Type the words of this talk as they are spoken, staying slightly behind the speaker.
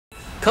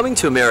Coming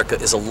to America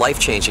is a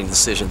life-changing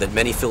decision that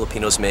many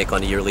Filipinos make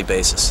on a yearly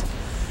basis.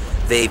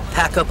 They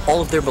pack up all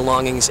of their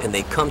belongings and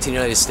they come to the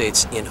United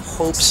States in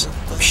hopes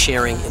of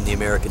sharing in the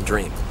American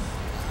dream.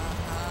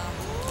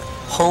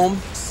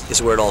 Home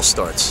is where it all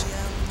starts.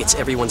 It's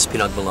everyone's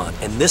Pinagmulan,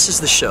 and this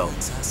is the show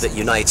that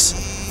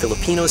unites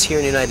Filipinos here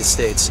in the United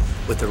States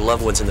with their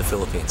loved ones in the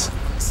Philippines.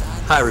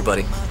 Hi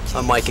everybody,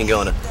 I'm Mike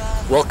Cardona.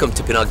 Welcome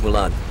to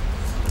Pinagmulan,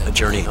 A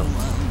Journey Home.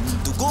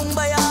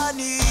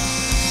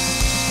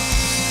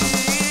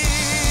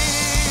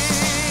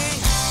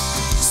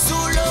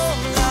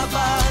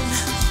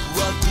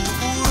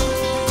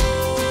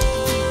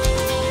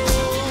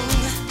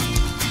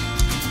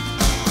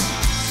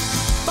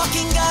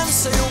 Pakinggan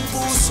sa iyong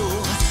puso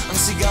ang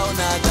sigaw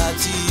na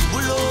dati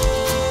bulong.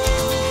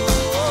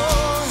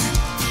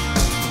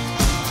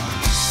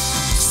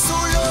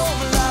 Sulong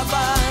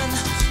laban,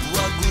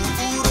 wag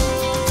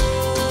uurong.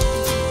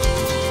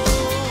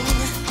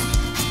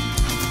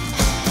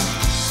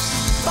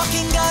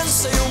 Pakinggan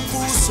sa iyong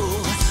puso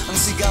ang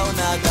sigaw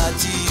na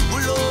dati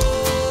bulong.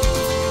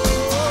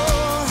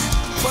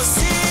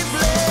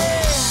 Posible.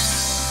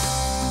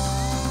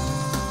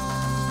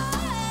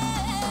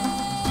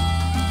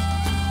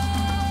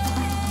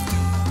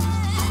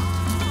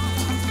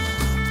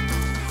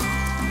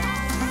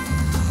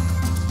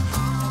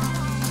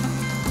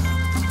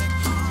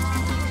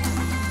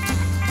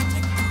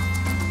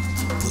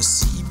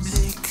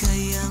 Posible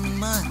kayang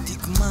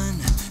matikman,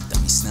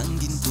 tamis ng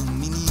gintong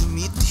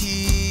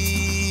minimithi.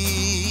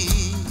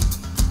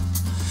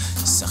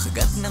 Sa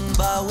kagat ng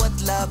bawat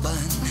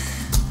laban,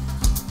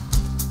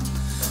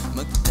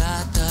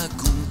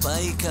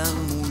 magtatagumpay kang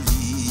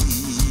muli.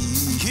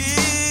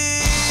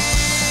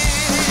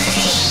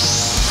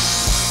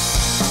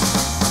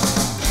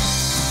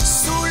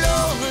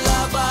 Sulong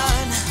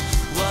laban,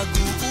 wag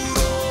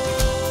uurong.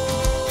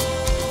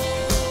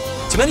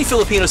 To many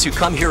Filipinos who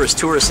come here as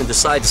tourists and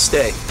decide to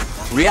stay,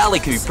 reality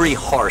can be pretty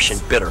harsh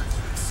and bitter.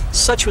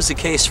 Such was the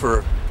case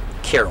for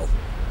Carol,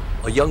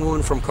 a young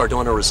woman from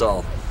Cardona,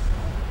 Rizal.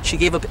 She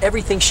gave up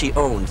everything she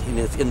owned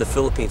in the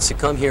Philippines to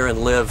come here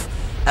and live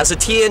as a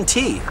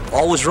TNT,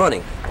 always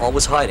running,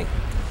 always hiding.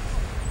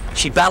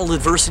 She battled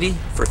adversity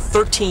for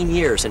 13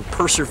 years and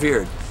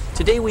persevered.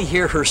 Today we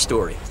hear her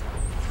story,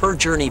 her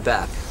journey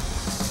back,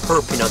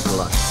 her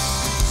Pinagmulan.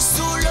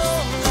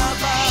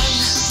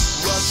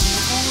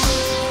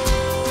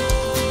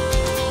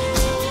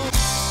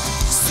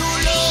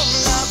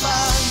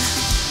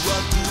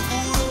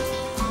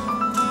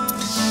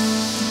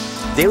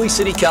 Daly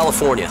City,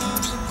 California,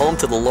 home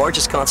to the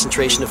largest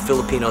concentration of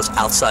Filipinos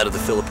outside of the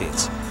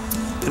Philippines.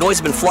 Pinoys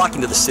have been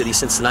flocking to the city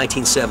since the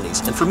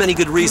 1970s, and for many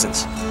good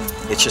reasons.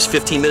 It's just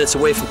 15 minutes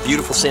away from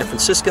beautiful San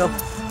Francisco,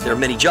 there are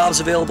many jobs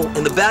available,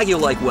 and the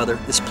Baguio-like weather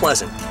is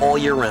pleasant all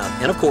year round.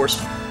 And of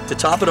course, to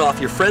top it off,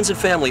 your friends and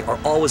family are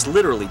always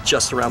literally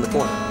just around the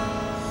corner.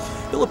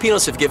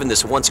 Filipinos have given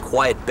this once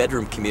quiet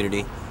bedroom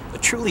community a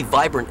truly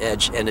vibrant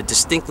edge and a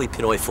distinctly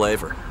Pinoy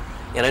flavor.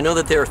 And I know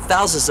that there are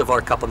thousands of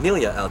our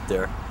kapamilya out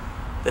there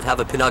that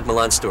have a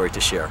Pinagmulan story to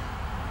share,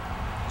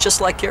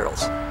 just like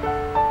Carol's.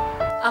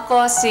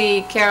 Ako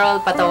si Carol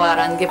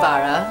Patawaran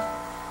Guevara,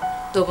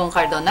 tubong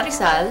Cardona,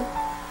 Rizal,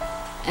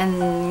 and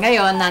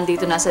ngayon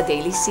nandito na sa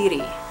Daly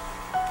City,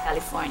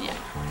 California.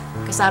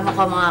 Kasama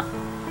ko mga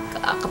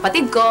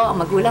kapatid ko,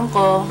 ang magulang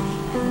ko,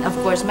 and of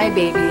course my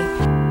baby.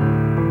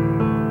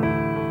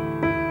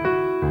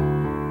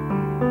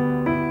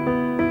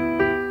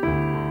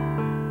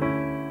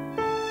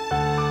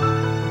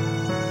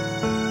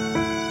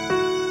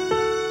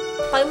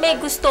 Pag may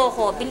gusto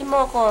ko, bili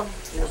mo ako.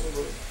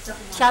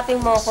 Shopping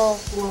mo ako.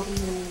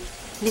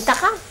 Lita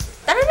ka?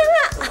 Tara na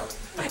nga!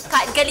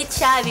 Kahit galit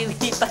siya,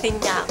 bibili pa rin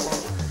niya ako.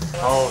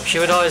 Oh,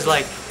 she would always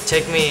like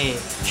take me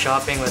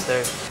shopping with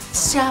her.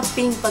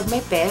 Shopping pag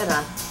may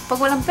pera. Pag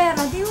walang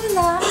pera, di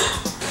wala.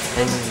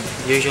 And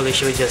usually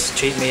she would just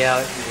treat me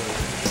out,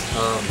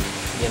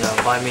 you know,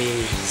 buy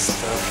me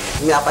stuff.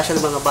 Nga pa siya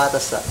ng mga bata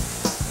sa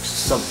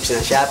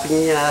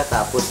sinashopping niya,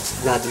 tapos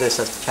nandun na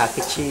sa Chuck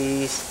E.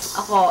 Cheese.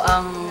 Ako,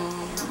 ang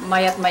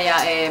maya't maya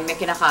may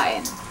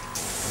kinakain.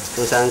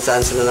 Kung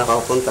saan-saan sila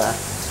nakapunta.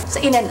 Sa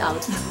in and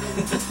out.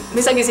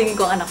 Minsan gisingin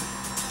ko ang anak,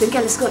 doon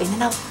ka, let's go, in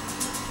and out.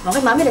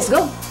 Okay, mami, let's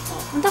go.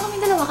 Punta kami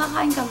dalawa,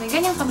 kakain kami.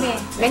 Ganyan kami.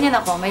 Ganyan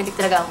ako, mahilig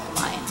talaga ako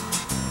kumain.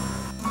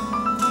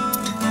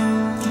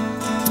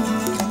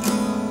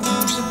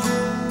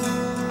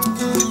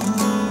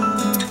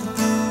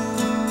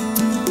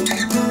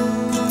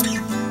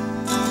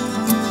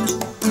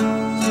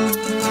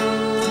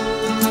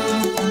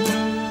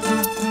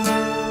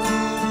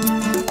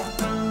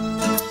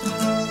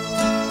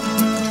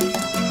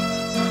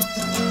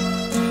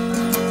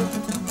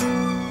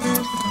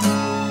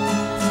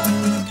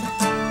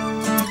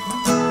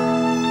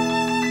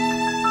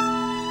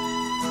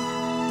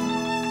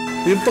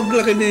 Yung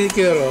paglaki ni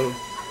Carol,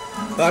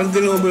 parang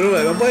din umiro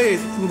eh. Mabait,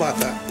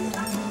 bata.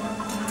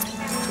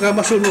 Saka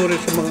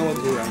masunurin sa mga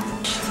magulang.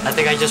 I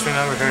think I just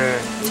remember her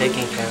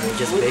taking care of me,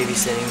 just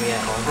babysitting me at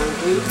home.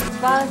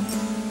 Pag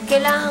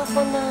kailangan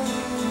ko ng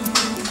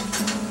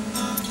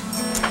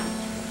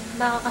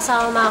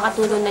Makakasama,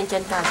 makakatulong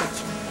nandiyan kagad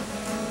siya.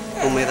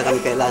 Kung mayroon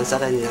kami kailangan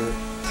sa kanya,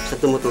 sa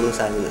tumutulong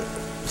sa amin,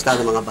 basta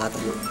ng mga bata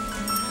mo.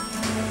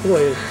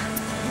 Well,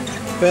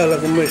 kaya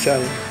lang kung may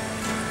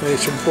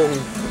sumpong.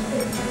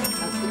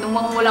 Nung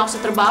mga wala ako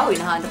sa trabaho,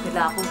 hinahanap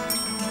nila ako.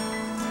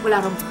 Wala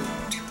rin po.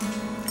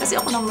 Kasi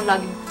ako naman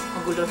laging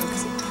magulo rin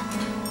kasi.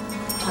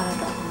 Para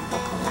akong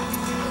bakala.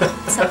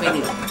 Sabi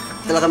nila.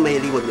 Talagang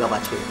mahilig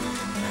mag-lapatcho.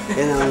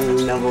 Yan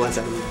ang number one sa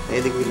amin.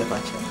 Mahilig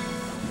mag-lapatcho.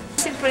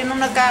 Siyempre, nung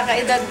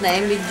nagkakaedad na,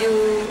 medyo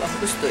ang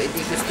gusto,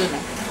 di gusto na.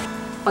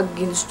 Pag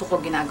ginusto ko,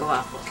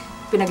 ginagawa ko.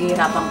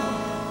 Pinaghihirapan ko.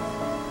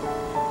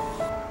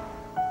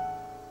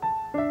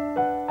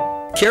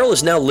 Carol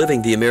is now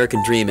living the American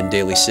dream in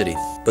Daly City,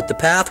 but the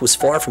path was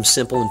far from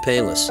simple and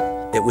painless.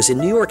 It was in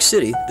New York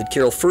City that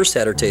Carol first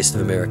had her taste of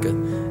America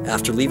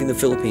after leaving the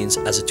Philippines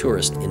as a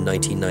tourist in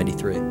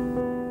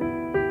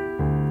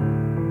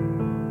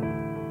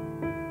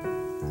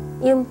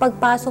 1993. Yung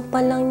pagpasok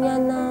pa lang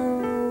niya ng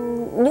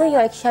New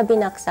York, siya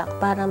binaksak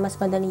para mas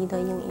madali daw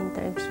yung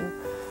interview.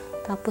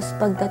 Tapos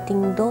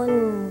pagdating doon,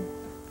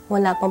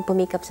 wala pang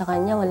pumikap sa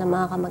kanya, wala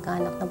mga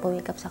kamag-anak na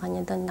pumikap sa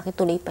kanya doon.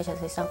 Nakituloy pa siya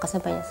sa isang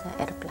kasabay niya sa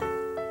airplane.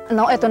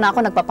 No, eto na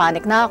ako,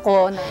 nagpapanik na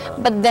ako.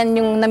 But then,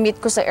 yung na-meet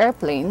ko sa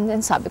airplane,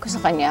 then sabi ko sa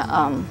kanya,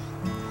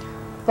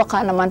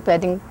 baka naman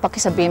pwedeng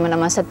pakisabihin mo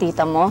naman sa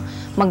tita mo,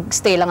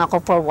 mag-stay lang ako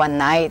for one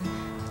night.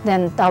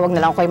 Then, tawag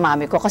na lang ako kay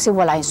mami ko kasi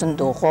wala yung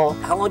sundo ko.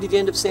 How long did you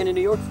end up staying in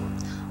New York for?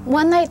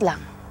 One night lang.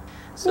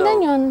 So,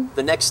 then yun,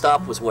 the next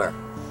stop was where?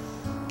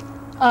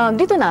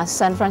 dito na,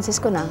 San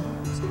Francisco na.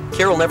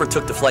 Carol never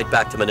took the flight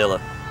back to Manila.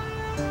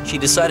 She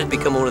decided to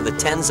become one of the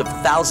tens of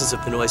thousands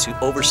of Pinoys who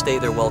overstay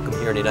their welcome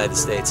here in the United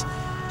States.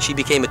 She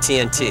became a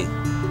TNT,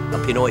 a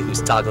Pinoy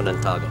who's tago ng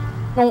tago.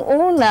 Nung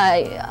una,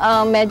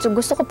 medyo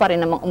gusto ko pa rin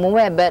namang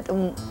umuwi, but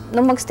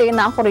nung mag-stay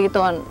na ako rito,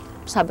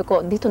 sabi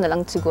ko, dito na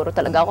lang siguro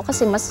talaga ako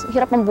kasi mas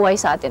hirap ang buhay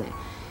sa atin eh.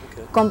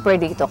 Okay. Compare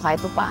dito kahit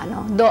pa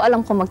paano. Do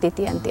alam ko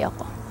magti-TNT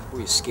ako. Were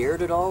you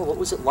scared at all? What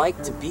was it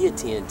like to be a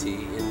TNT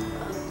in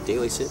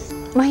Daly City?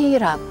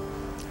 Mahirap.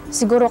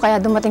 Siguro kaya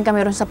dumating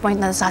kami ron sa point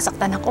na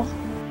nasasaktan ako.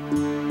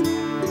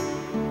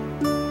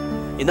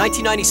 In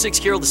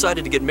 1996, Carol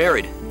decided to get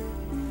married.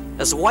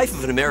 As the wife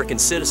of an American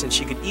citizen,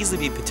 she could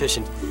easily be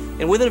petitioned,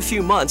 and within a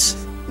few months,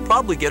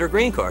 probably get her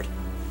green card.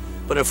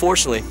 But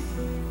unfortunately,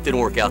 it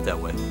didn't work out that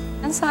way.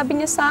 Ang sabi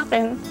niya sa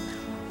akin,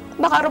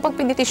 baka raw pag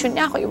pinitisyon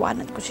niya ako,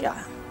 iwanan ko siya.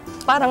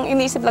 Parang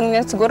iniisip lang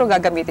niya, siguro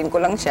gagamitin ko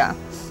lang siya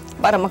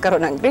para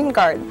magkaroon ng green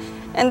card.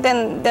 And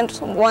then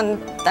one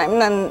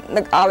time na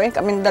nag-away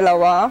kami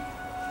dalawa,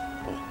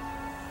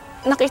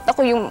 nakita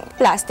ko yung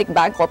plastic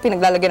bag ko,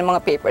 pinaglalagyan ng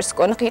mga papers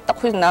ko, nakita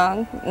ko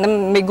na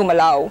may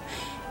gumalaw.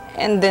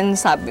 And then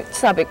sabi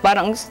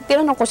parang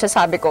tinanong ko siya,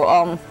 sabi ko,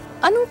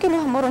 anong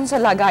kinuha mo ron sa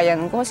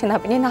lagayan ko?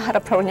 Sinabi niya,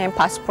 naharap raw niya yung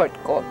passport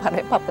ko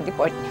para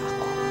ipapadeport niya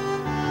ako.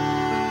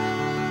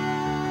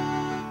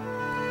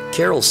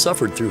 Carol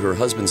suffered through her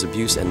husband's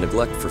abuse and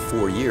neglect for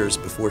 4 years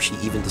before she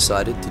even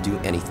decided to do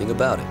anything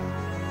about it.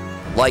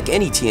 Like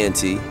any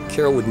TNT,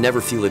 Carol would never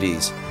feel at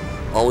ease,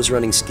 always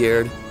running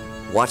scared,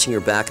 watching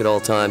her back at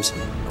all times,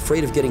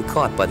 afraid of getting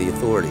caught by the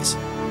authorities.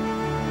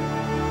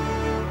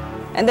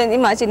 And then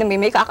imagine na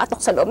may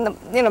kakatok sa loob,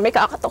 may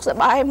kakatok sa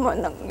bahay mo,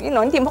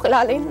 hindi mo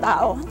kilala yung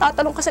tao.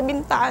 Tatalong ka sa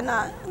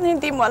bintana,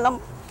 hindi mo alam.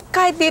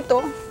 Kahit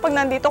dito, pag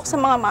nandito ako sa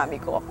mga mami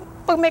ko,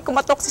 pag may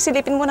kumatok,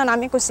 sisilipin muna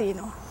namin kung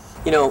sino.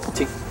 You know,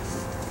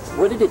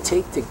 what did it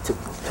take to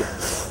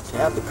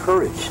have the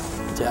courage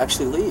to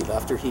actually leave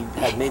after he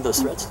had made those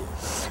threats to you?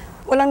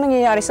 Walang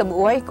nangyayari sa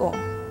buhay ko.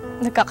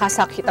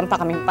 Nagkakasakitan pa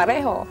kaming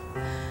pareho.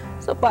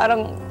 So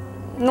parang,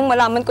 nung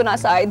malaman ko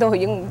nasa Idaho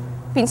yung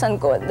pinsan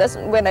ko, that's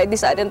when I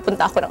decided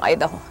punta ako ng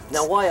Idaho.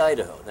 Now, why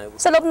Idaho?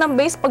 Sa loob ng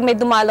base, pag may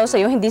dumalaw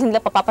sa'yo, hindi nila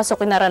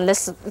papapasokin na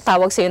unless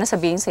tawag sa'yo na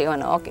sabihin sa'yo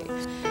na okay.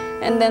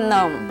 And then,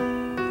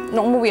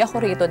 nung umuwi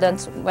ako rito,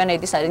 that's when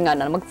I decided nga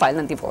na mag-file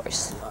ng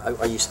divorce.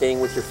 Are you staying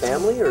with your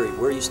family or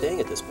where are you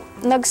staying at this point?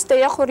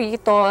 Nagstay ako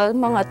rito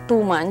mga 2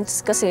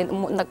 months kasi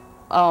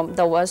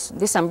that was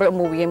December,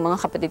 umuwi yung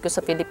mga kapatid ko sa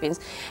Philippines.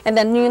 And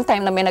then yung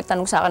time na may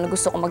nagtanong sa akin na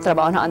gusto ko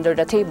magtrabaho na under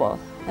the table.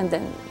 And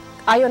then,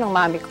 ayaw ng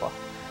mami ko.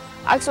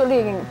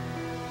 Actually,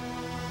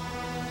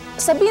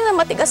 sabihin na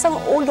matigas ang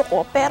ulo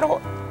ko, pero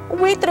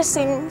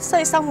waitressing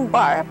sa isang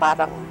bar,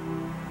 parang,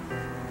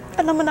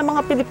 alam mo na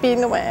mga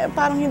Pilipino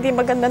parang hindi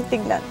magandang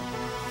tignan.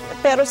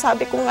 Pero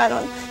sabi ko nga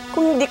nun,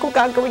 kung hindi ko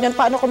gagawin yan,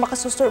 paano ko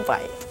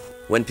makasusurvive?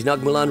 When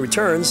Pinagmulan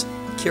returns,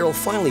 Carol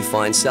finally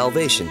finds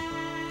salvation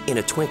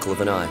in a twinkle of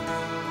an eye.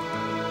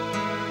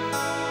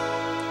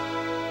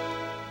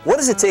 What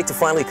does it take to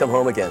finally come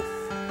home again?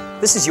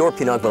 This is your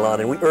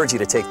Pinagmulan, and we urge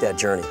you to take that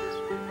journey.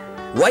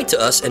 Write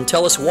to us and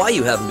tell us why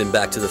you haven't been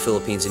back to the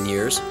Philippines in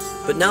years,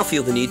 but now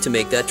feel the need to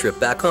make that trip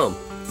back home.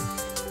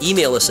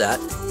 Email us at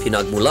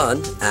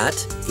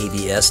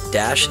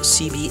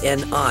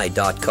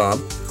pinagmulan@abs-cbni.com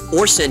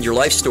or send your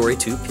life story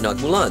to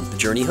Pinagmulan The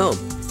Journey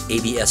Home,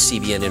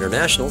 ABS-CBN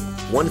International,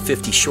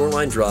 150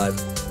 Shoreline Drive,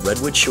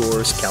 Redwood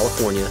Shores,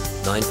 California,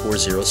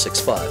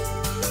 94065.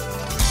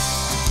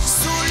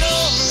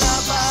 Sulong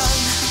laban,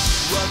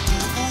 wag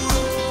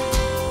pupuro.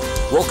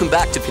 Welcome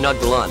back to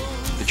Pinagmulan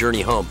The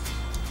Journey Home.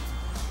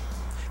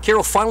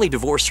 Carol finally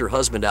divorced her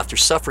husband after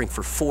suffering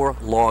for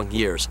 4 long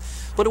years.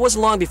 But it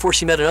wasn't long before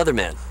she met another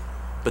man.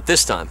 But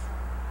this time,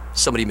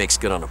 somebody makes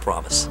good on a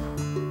promise.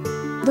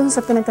 Doon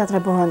sa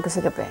pinagtatrabahuhan ko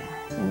sa gabi,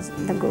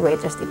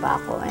 nag-waitress di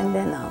pa ako. And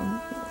then,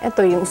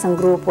 ito yung isang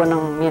grupo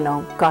ng,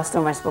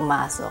 customers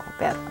pumasok.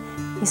 Pero,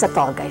 he's a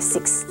tall guy,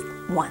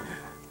 6'1".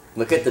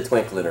 Look at the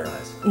twinkle in her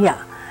eyes. Yeah.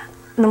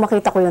 Nung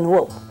makita ko yun,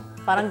 wow.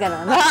 Parang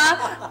gano'n.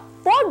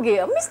 Pogi,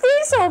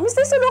 mistiso.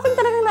 Mistiso looking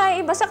talagang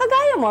naiiba. Sa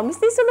kagaya mo,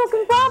 mistiso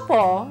looking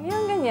gwapo.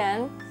 Yung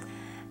ganyan.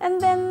 And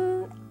then,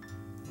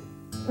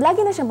 lagi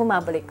na siyang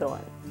bumabalik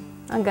roon.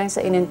 Hanggang sa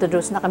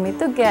in-introduce na kami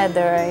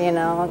together,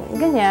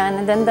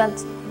 ganyan. And then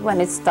that's when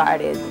it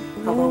started.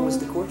 How long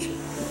was the courtship?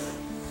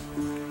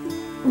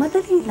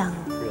 Madali lang.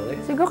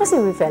 Really? Siguro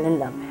kasi we fell in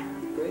love.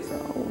 Great. So,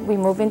 we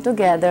moved in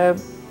together,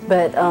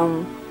 but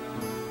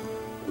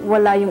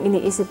wala yung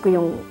iniisip ko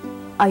yung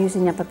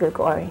ayusin niya papel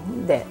ko or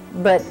hindi.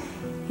 But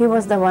he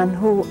was the one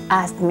who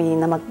asked me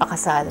na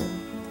magpakasal.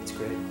 That's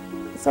great.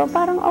 So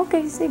parang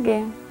okay,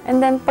 sige.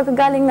 And then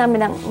pagkagaling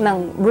namin ng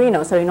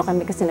Reno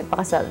kami kasi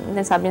nagpakasal. And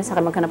then sabi niya sa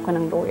akin, maghanap ka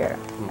ng lawyer.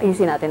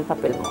 Ayusin natin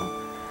papel mo.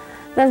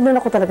 Then doon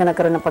ako talaga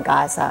nagkaroon ng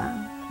pag-asa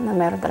na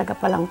meron talaga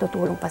palang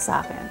tutulong pa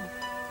sa akin.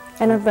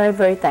 And I'm very,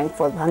 very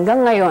thankful.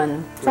 Hanggang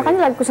ngayon. So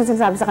kanya lagi ko siya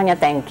sinasabi sa kanya,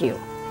 thank you.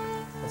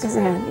 Kasi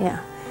yeah.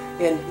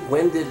 And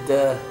when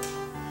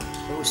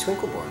was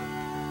Twinkle born?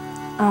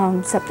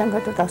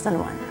 September 2001.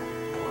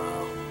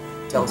 Wow.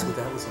 Tell us what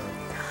that was like.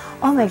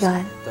 Oh my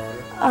God.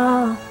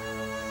 Daughter?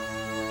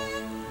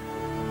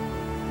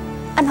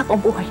 Anak o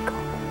buhay ko.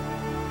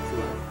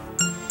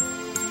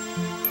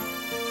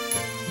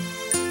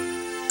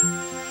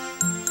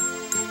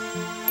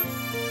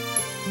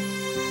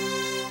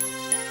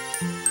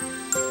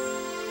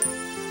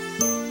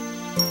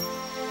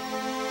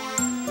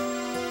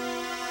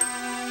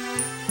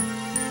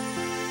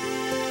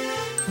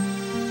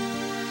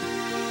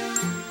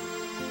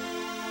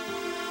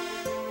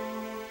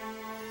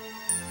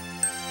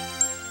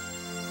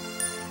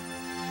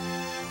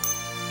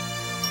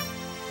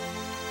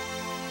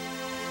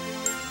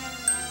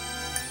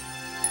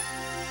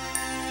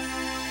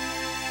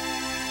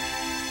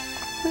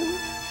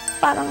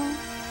 Parang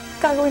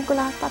gagawin ko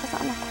lahat para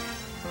sa anak ko.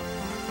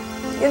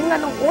 Yun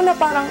nga, nung una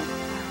parang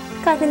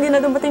kahit hindi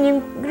na dumating yung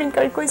green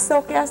card ko, is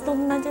okay as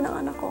long nandiyan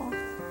ang anak ko.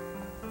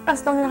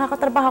 As long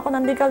nakakatrabaho ko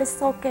ng legal, is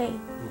okay.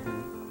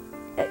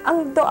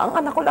 Ang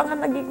anak ko lang ang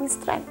nagiging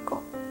strength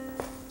ko.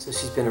 So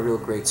she's been a real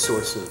great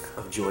source of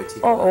joy to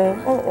you.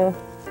 Oo.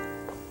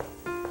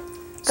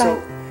 So,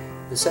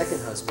 the second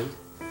husband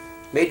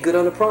made good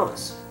on a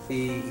promise.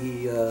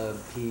 He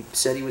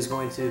said he was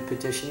going to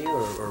petition you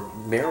or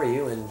marry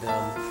you, and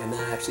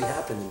that actually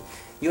happened. And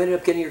you ended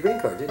up getting your green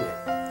card, didn't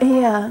you?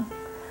 Yeah.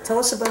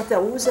 Tell us about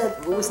that. What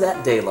was that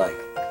day like?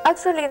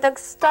 Actually,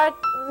 nag-start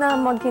na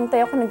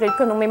maghintay ako ng grade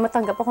ko nung may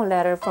matanggap akong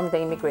letter from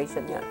the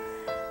immigration niya.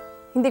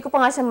 Hindi ko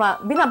pa nga siya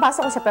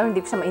binabasa ko siya pero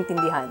hindi ko siya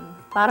maintindihan.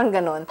 Parang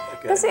ganon.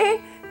 Okay. Kasi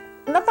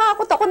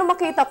natakot ako na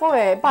makita ko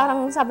eh.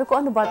 Parang sabi ko,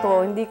 ano ba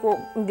to? Hindi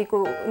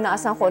ko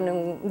inaasahan ko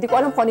hindi ko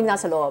alam kung ano yung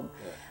nasa loob.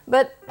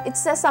 But it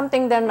says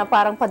something then na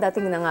parang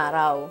padating ng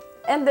araw.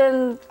 And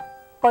then,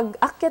 pag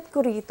akyat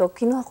ko rito,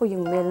 kinuha ko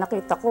yung mail,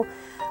 nakita ko,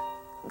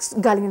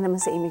 galing na naman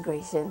sa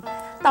immigration.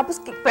 Tapos,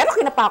 pero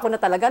kinapa ko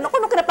na talaga. Nung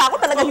kinapa ko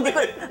talaga, hindi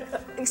ko,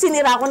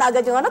 sinira ko na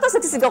agad yung tapos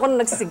nagsisigaw ko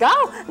na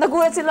nagsisigaw.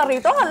 Nagulat sila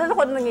rito, ano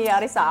ko na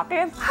nangyayari sa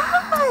akin.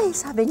 Ay,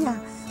 sabi niya,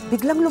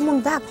 biglang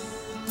lumundag.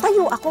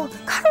 Tayo ako,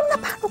 Carol,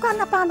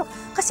 napano?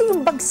 Kasi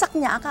yung bagsak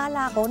niya,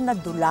 akala ko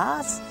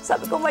nadulas.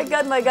 Sabi ko, my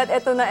God,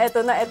 eto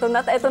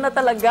na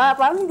talaga.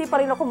 Parang hindi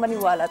pa rin ako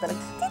maniwala talaga.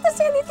 Tita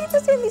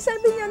Sandy,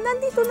 sabi niya,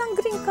 nandito ng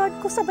green card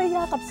ko, sabay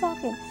yakap sa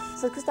akin.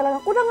 Sabi ko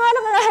talaga, kuna nga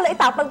lang,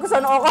 itapal ko sa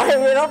noo ko.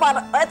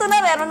 Parang, eto na,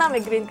 meron na,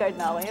 may green card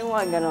na ako. Yung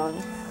mga ganon.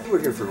 You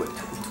were here for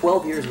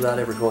 12 years without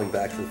ever going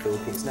back to the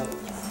Philippines. Now,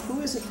 who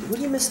do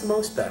you miss the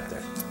most back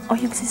there? Oh,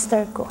 yung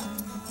sister ko.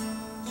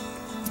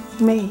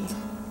 May.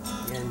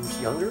 And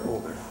younger or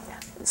older?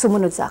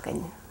 Sumunod sa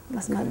akin.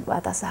 Mas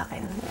magbata sa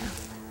akin.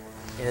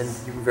 Yeah. And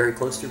you were very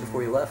close to her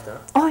before you left, huh?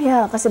 Oh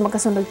yeah, kasi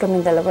magkasunod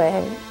kaming dalawa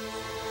eh.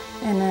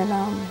 And then,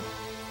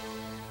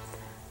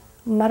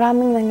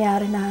 maraming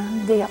nangyari na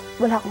hindi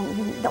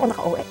ako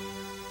nakauwi.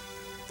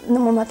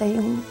 Nung mamatay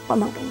yung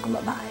pamangkin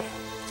kong babae.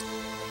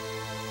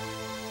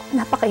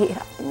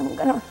 Napakahirap yung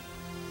gano'n.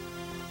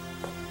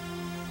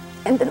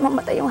 And then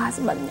mamatay yung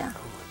husband niya.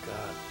 Oh my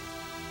God.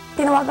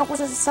 Tinawagan ko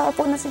sa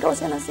cellphone na sigaw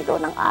siya ng sigaw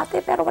ng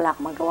ate, pero wala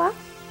akong magawa.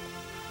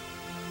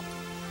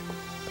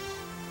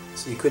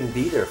 So you couldn't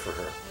be there for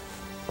her.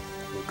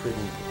 You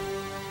couldn't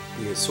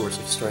be a source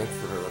of strength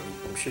for her.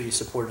 I'm sure you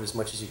supported as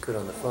much as you could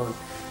on the phone.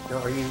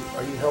 Now, are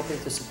you helping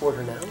to support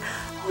her now?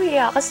 Oh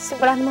yeah, kasi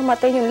simula na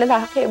mamatay yung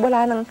lalaki,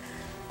 wala nang,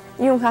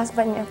 yung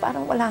husband niya,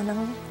 parang wala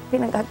nang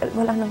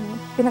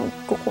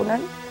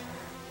pinagkukunan.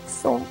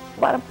 So,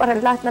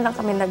 parang lahat na lang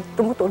kami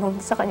nagtumutulong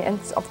sa kanya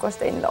and of course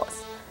the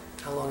in-laws.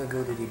 How long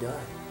ago did he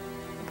die?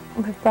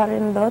 My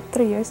father-in-law,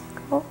 3 years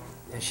ago.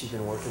 Has she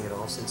been working at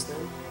all since then?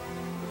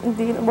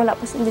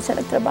 hindi siya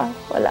nagtrabaho.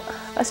 Wala.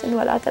 As in,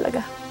 wala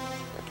talaga.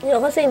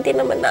 Kasi hindi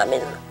naman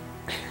namin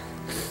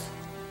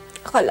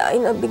akalain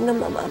na biglang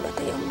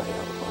mamamatay ang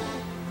bayaw ko.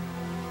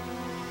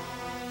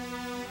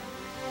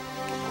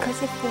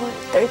 Kasi for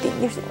 13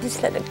 years, hindi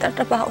sila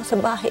nagtatrabaho, sa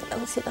bahay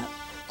lang sila.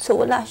 So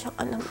wala siyang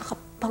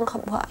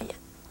pangkabuhayan.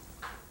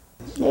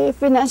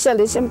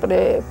 Financially,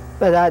 siyempre,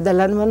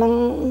 padadalan mo ng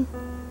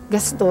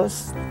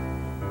gastos.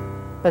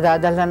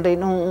 Padadalan rin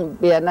ng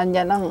biyanan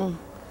niya ng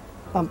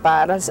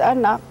pamparal sa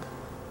anak.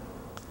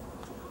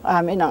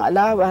 Amin ang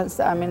allowance,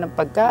 sa amin ang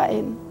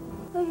pagkain.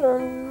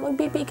 Ayun,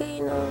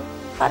 magbibigay ng,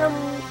 parang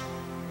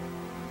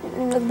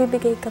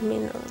nagbibigay kami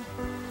ng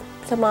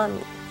sa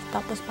mami.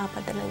 Tapos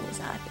papadala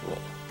niya sa atin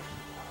eh.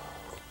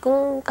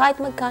 Kung kahit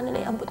magkano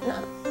na iabot na,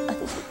 at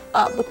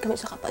aabot kami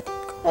sa kapatid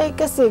ko.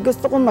 Kasi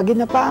gusto kong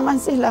maginapangan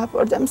sila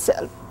for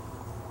themselves.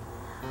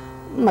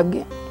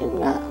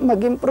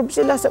 Mag-improve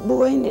sila sa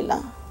buhay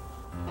nila.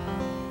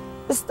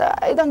 Basta,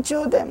 I don't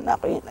show them na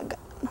ako yung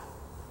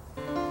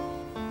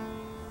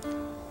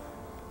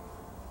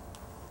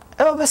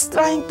I was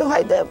trying to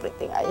hide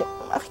everything. Ayaw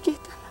ko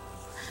makikita.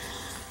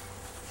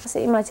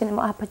 Kasi imagine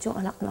mo, 4 yung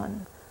anak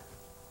nun.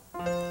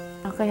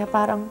 Kaya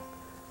parang,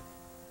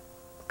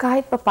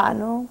 kahit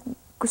papaano,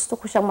 gusto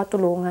ko siyang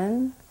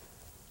matulungan.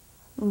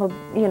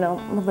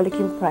 Mabalik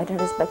yung pride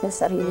and respect niya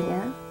sa sarili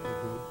niya.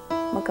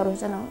 Magkaroon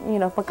siya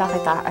ng,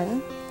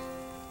 pagkakitaan.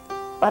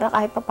 Para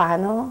kahit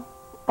papaano,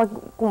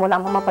 kung wala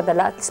mang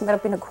mapadala, at least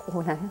meron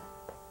pinagkukunan.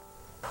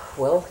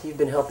 Well, you've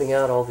been helping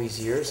out all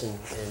these years, and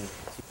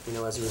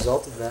as a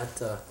result of that,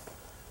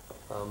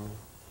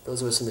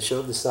 those of us in the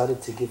show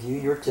decided to give you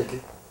your ticket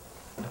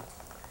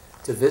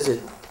to visit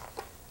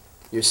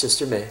your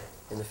sister May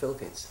in the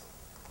Philippines.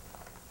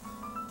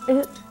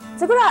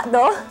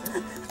 Sigurado?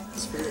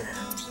 It's for you.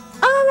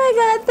 Oh my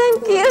God,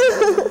 thank you!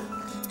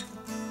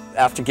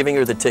 After giving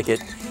her the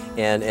ticket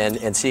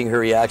and seeing her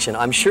reaction,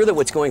 I'm sure that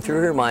what's going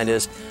through her mind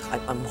is,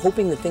 I'm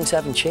hoping that things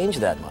haven't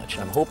changed that much.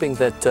 I'm hoping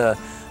that the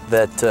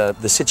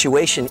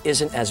situation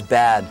isn't as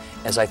bad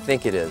as I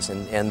think it is,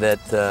 and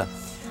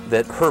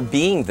that her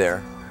being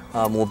there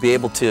will be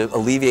able to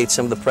alleviate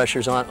some of the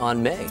pressures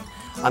on May.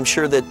 I'm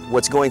sure that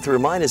what's going through her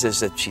mind is that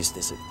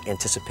there's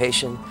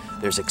anticipation,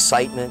 there's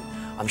excitement.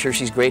 I'm sure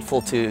she's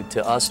grateful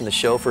to us in the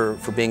show for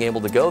being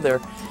able to go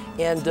there.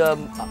 And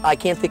I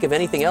can't think of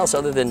anything else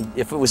other than,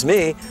 if it was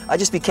me, I'd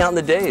just be counting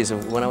the days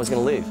of when I was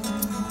going to leave.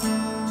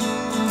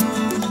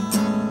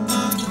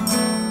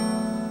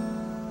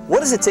 What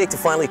does it take to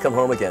finally come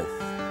home again?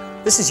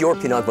 This is your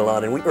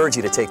Pinagmulan, and we urge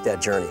you to take that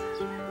journey.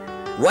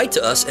 Write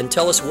to us and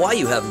tell us why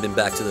you haven't been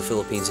back to the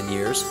Philippines in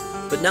years,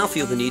 but now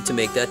feel the need to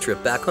make that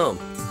trip back home.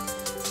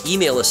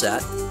 Email us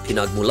at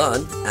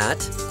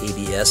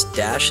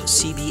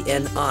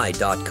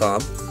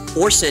pinagmulan@abs-cbni.com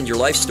or send your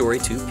life story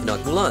to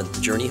Pinagmulan The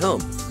Journey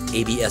Home,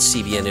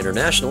 ABS-CBN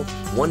International,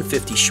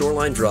 150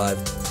 Shoreline Drive,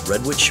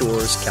 Redwood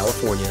Shores,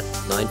 California,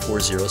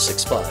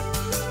 94065.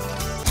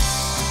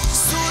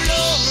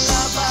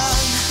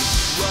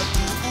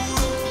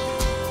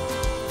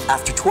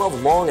 After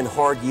 12 long and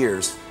hard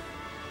years,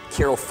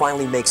 Carol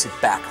finally makes it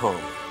back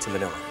home to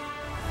Manila.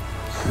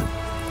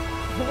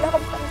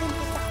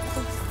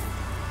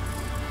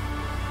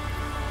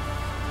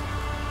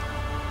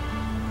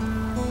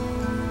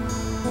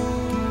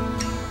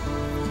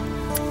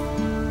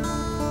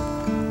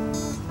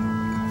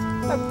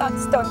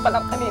 Nag-touchdown pa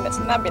lang kanina,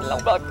 sinabi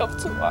lang, welcome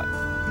to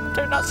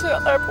International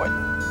Airport.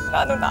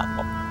 Naano na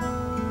ako.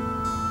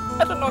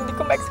 I don't know, hindi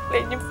ko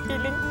ma-explain yung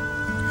feeling.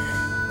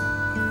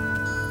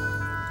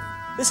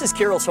 This is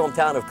Carol's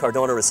hometown of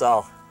Cardona,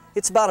 Rizal.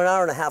 It's about an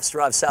hour and a half's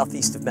drive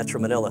southeast of Metro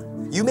Manila.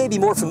 You may be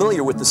more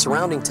familiar with the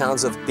surrounding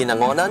towns of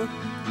Binangonan,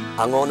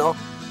 Angono,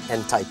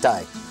 and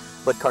Taytay,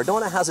 but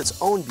Cardona has its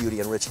own beauty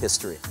and rich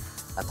history.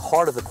 At the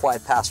heart of the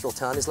quiet pastoral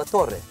town is La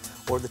Torre,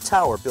 or the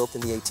tower built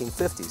in the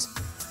 1850s.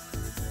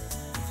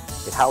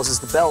 It houses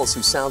the bells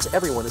whose sounds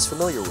everyone is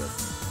familiar with.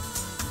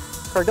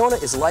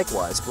 Cardona is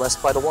likewise blessed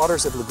by the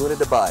waters of Laguna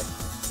de Bay,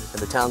 and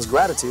the town's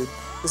gratitude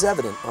is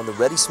evident on the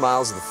ready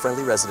smiles of the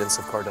friendly residents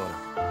of Cardona.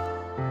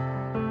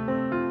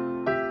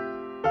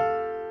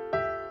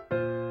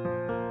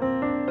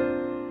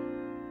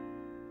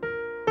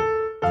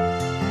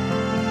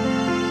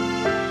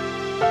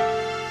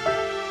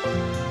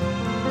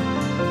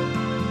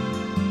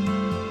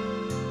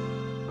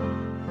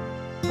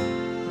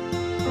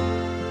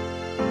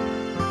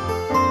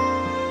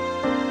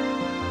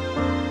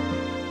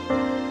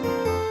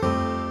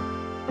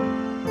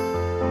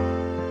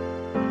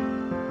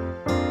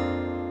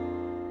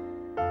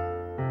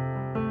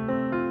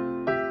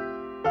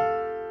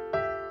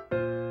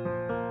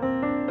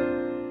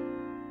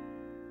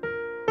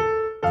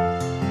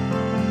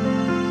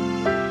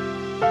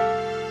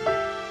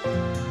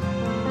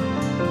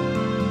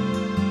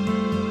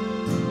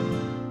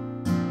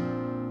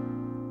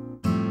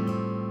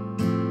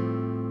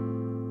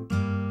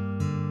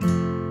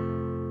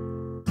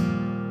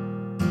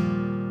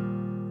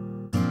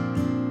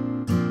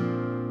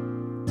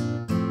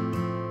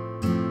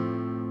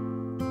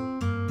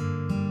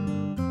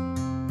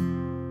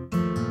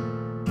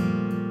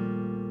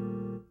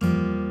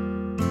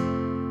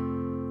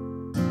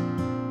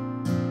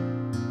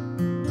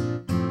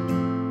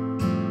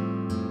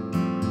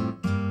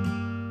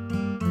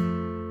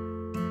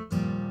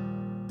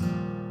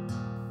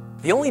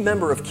 The only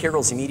member of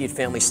Carol's immediate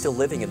family still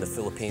living in the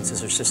Philippines is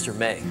her sister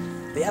May.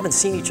 They haven't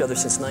seen each other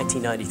since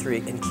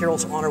 1993, and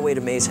Carol's on her way to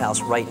May's house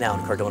right now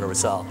in Cardona,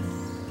 Rizal.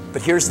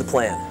 But here's the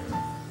plan.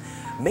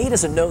 May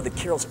doesn't know that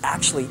Carol's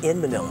actually in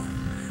Manila.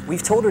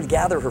 We've told her to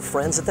gather her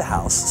friends at the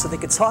house so they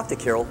could talk to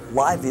Carol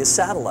live via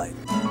satellite.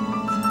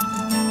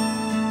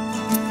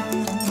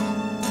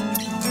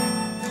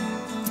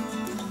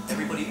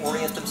 Everybody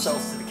orient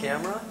themselves to the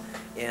camera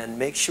and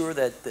make sure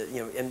that,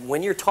 and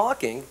when you're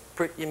talking,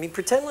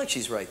 pretend like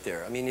she's right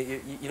there. I mean,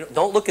 you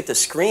don't look at the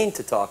screen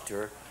to talk to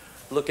her.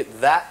 Look at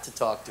that to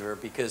talk to her,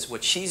 because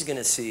what she's going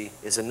to see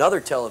is another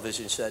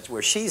television set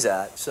where she's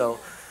at. So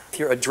if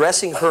you're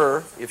addressing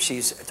her, if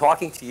she's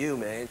talking to you,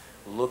 May,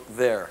 look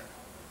there.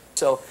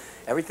 So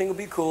everything will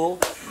be cool.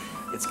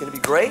 It's going to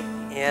be great.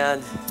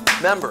 And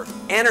remember,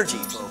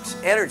 energy, folks,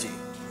 energy.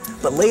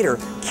 But later,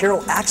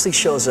 Carol actually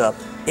shows up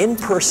in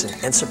person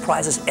and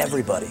surprises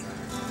everybody.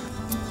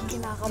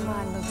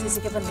 Kinakabahan,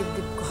 nagsisikip ang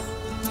dibdib ko.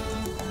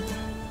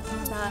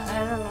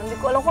 Hindi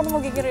ko alam kung ano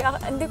magiging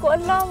reaction. Hindi ko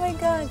alam, my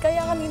God.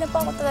 Kaya kanina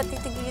pa ako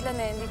titigilan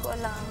eh. Hindi ko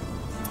alam.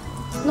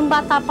 Nung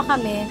bata pa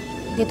kami,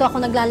 dito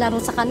ako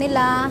naglalaro sa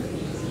kanila.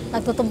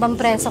 Nagtutumbang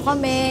preso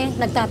kami,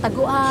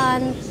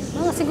 nagtataguan.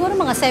 Siguro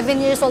mga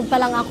 7 years old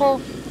pa lang ako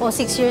o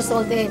 6 years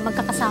old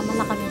magkakasama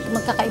na kami,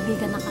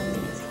 magkakaibigan na kami.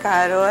 Si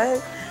Carol,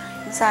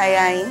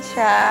 masayahin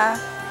siya.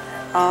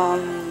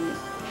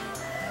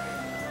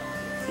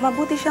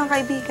 Mabuti siyang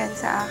kaibigan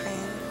sa akin.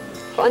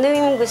 Kung ano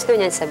yung gusto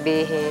niya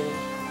sabihin,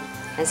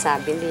 ang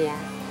sabi niya.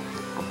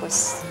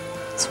 Tapos,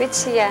 sweet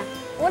siya.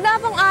 Wala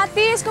pang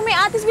atis. Kung may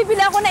atis, bibili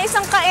ako na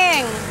isang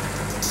kaeng.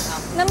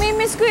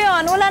 Namimiss ko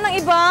yun. Wala nang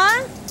iba?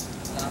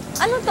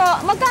 Ano to?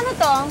 Magkano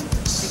to?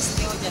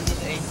 60 o dyan,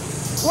 dito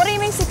 80. What do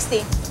you mean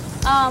 60?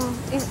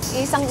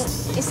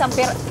 Isang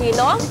per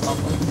kilo?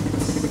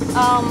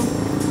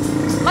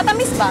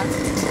 Matamis ba?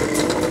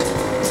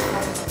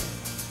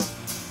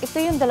 Ito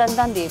yung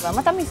dalandan, di ba?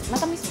 Matamis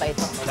ba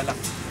ito?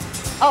 Malalak.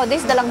 Oh,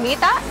 this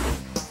dalanghita?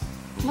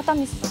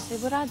 Matamis ba?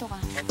 Sigurado ka.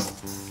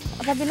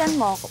 Pabilan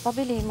mo ako.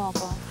 Pabili mo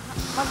ako.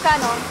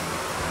 Magkano?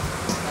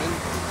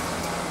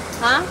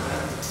 Ha?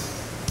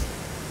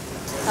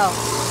 Oh.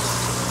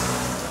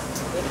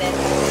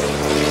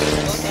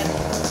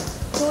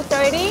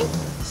 230?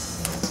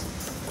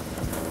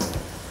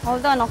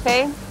 Hold on,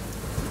 okay?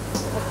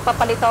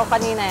 Magpapalit ako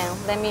kanina eh.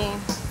 Let me...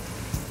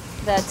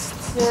 That's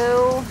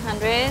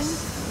 200.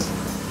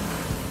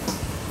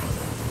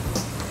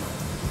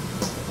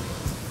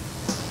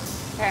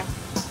 Here.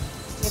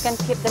 You can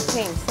keep the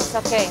change. It's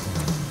okay.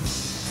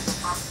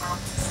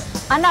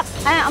 Anak,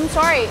 I'm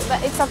sorry, but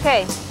it's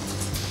okay.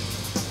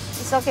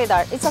 It's okay,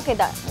 Dar. It's okay,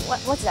 Dar.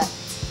 What's that?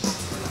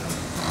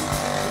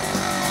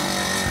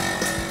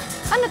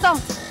 Ano to?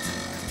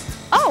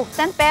 Oh,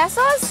 10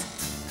 pesos?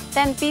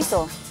 10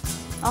 piso.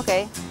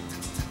 Okay.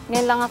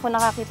 Ngayon lang ako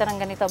nakakita ng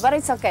ganito. But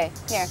it's okay.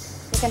 Here,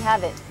 you can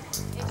have it.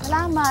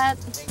 Salamat.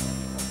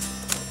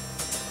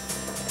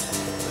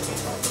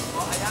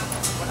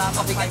 Wala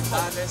pa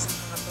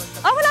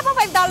 $5. Oh, wala pang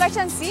 $5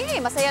 yan, si.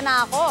 Masaya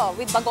na ako.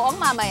 With bagoong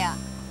mamaya.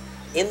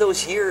 In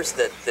those years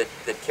that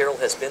Carol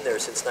has been there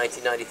since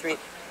 1993,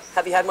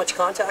 have you had much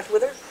contact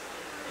with her?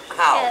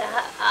 How?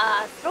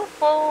 Yeah, through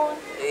phone.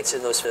 It's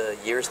in those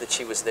years that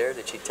she was there.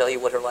 Did she tell you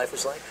what her life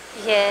was like?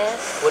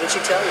 Yes. What did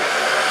she tell you?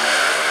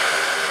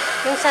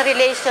 Yung sa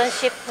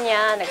relationship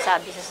niya,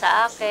 nagsabi siya sa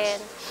akin.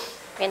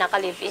 May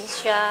naka-live-in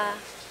siya.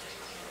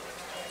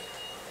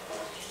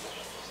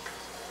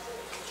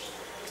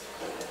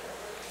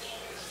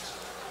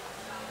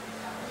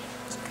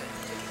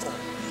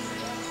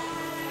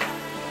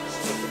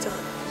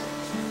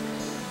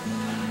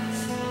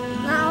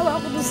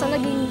 Naawa ako dun sa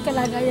naging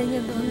kalagayan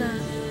niya doon na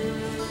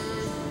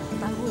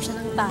tago siya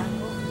ng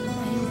tago.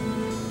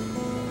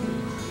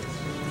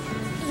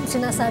 Yung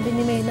sinasabi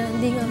ni May na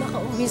hindi nga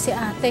makauwi si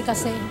ate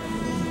kasi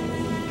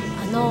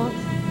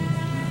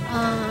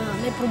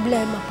may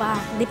problema pa.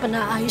 Hindi pa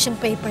naayos yung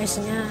papers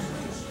niya.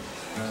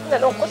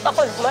 Nalungkot ako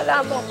nung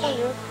malaman ko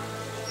yun.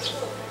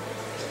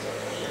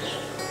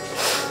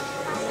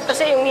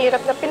 Kasi yung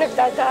hirap na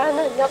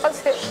pinagdadaanan niya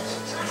kasi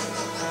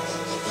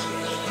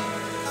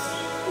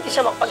hindi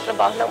siya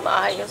makapagtrabaho ng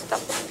maayos.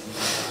 Tapos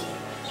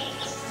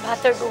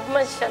battered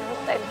woman siya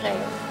nung time na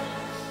yun.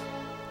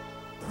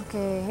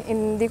 Okay,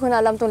 hindi ko na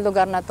alam tong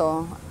lugar na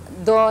to.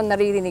 Doon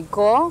naririnig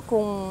ko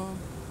kung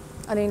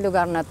ano yung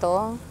lugar na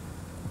to.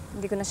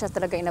 Hindi ko na siya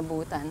talaga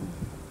inabutan.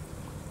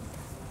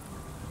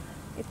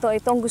 Ito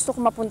ang gusto ko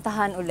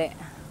mapuntahan uli.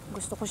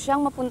 Gusto ko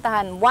siyang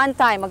mapuntahan. One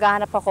time,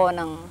 maghahanap ako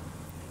ng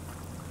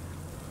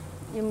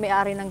yung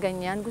may-ari ng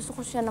ganyan. Gusto ko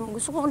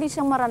ulit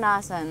siyang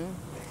maranasan.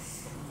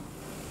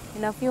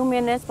 In a few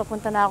minutes,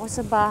 papunta na ako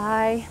sa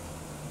bahay.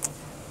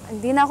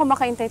 Hindi na ako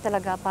makaintay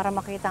talaga para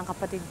makita ang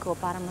kapatid ko,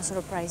 para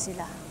ma-surprise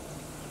sila.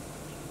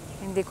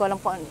 Hindi ko alam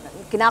po,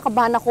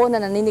 kinakabahan ako na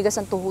naninigas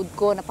ang tuhod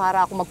ko na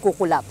para ako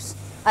magkukulaps.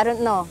 I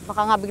don't know,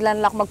 baka nga bigla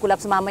na ako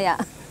magkulaps mamaya.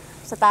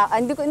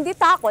 Hindi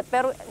takot,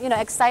 pero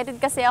excited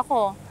kasi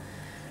ako.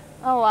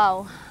 Oh,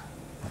 wow.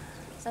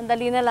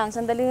 Sandali na lang.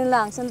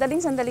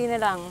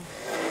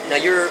 Now,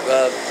 you're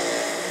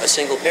a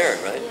single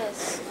parent, right?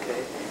 Yes.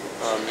 Okay.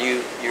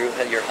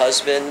 Your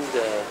husband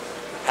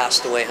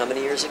passed away how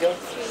many years ago?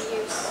 3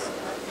 years.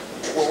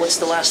 Well, what's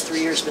the last 3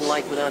 years been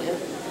like without him?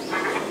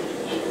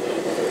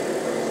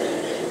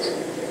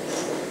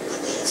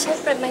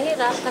 Siyempre,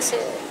 mahirap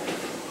kasi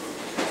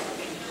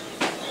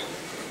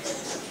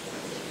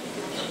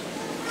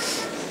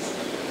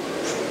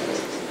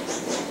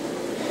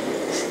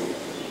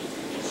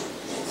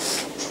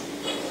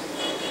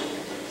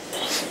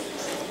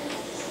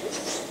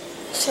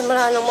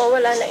simula nung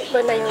mawala na, iba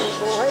na yung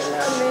buhay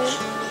namin.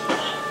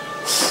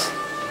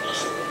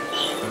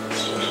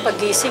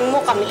 Pagising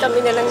mo,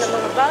 kami-kami na lang ng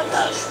mga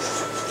bata.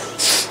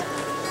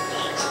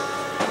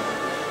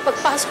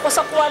 Pagpasok ko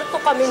sa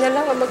kwarto, kami na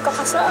lang ang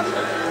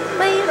magkakasama.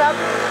 Mahirap.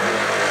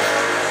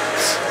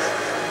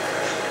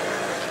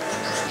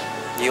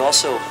 You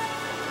also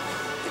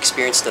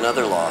experienced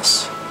another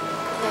loss.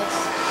 Yes.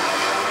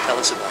 Tell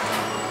us about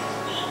that.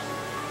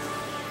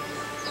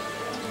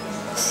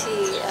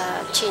 Si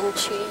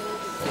Chin-Chin,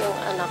 yung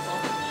anak ko.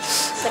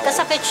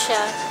 Nagkasakit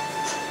siya.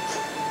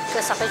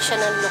 Nagkasakit siya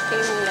ng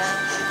leukemia.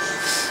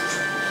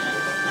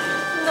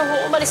 Nung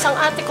umalis ang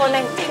ate ko,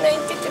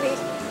 1993.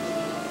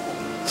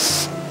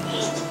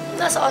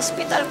 Nasa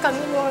hospital kami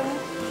noon.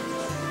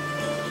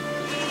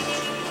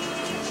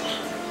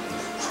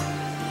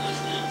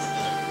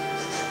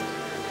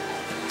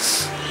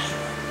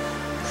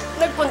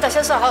 Nagpunta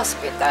siya sa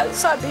hospital.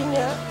 Sabi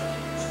niya,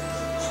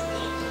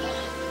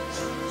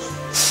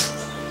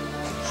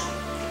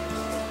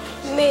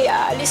 may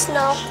aalis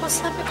na ako.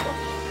 Sabi ko,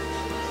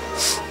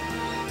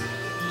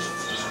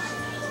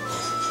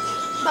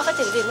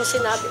 bakit hindi mo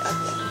sinabi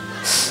agad?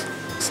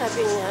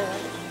 Sabi niya,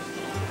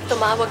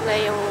 tumawag na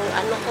yung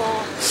ano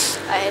ko,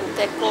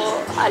 ahente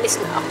ko, alis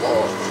na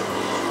ako.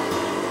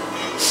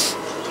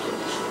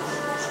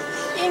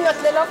 Ingat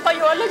na lang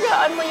kayo,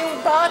 alagaan mo yung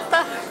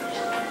bata.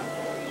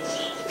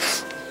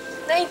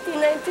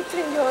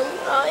 1993 yun.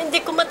 Hindi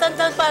ko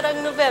matandaan, parang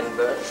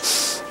November.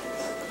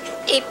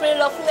 April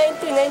of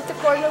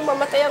 1994 nang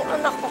mamatay ang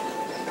anak ko.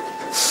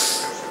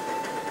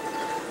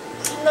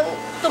 Nang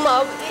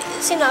tumawag,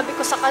 sinabi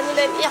ko sa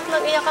kanila, iyak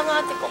nang iyak ang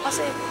ate ko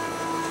kasi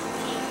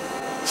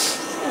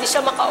hindi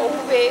siya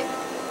makauwi.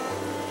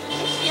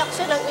 Iyak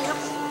siya nang iyak.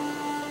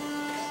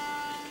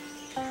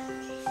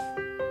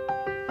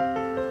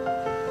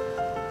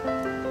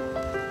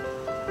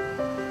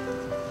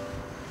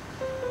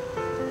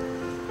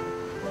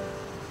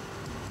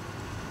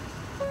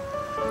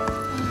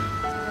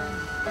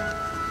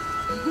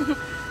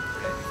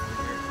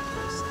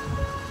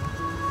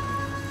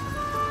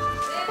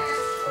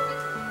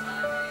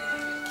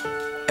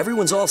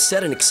 Everyone's all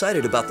set and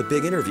excited about the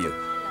big interview.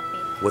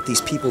 What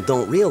these people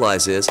don't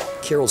realize is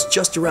Carol's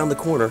just around the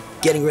corner,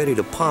 getting ready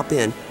to pop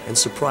in and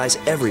surprise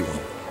everyone.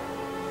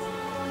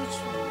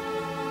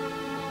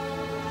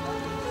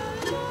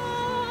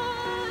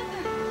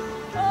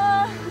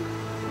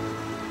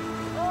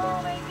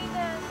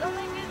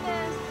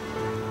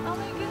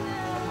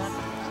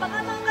 Baka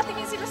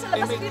nakatingin sila sa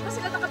labas, hindi pa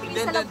sila nakatingin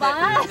sa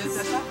labas.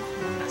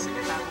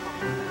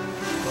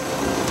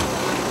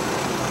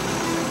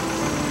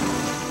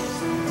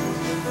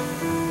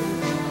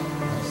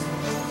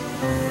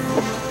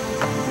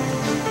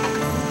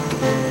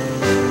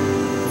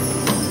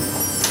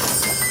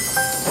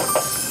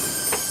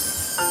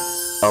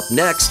 Up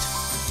next,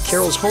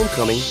 Carol's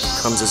homecoming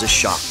comes as a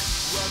shock.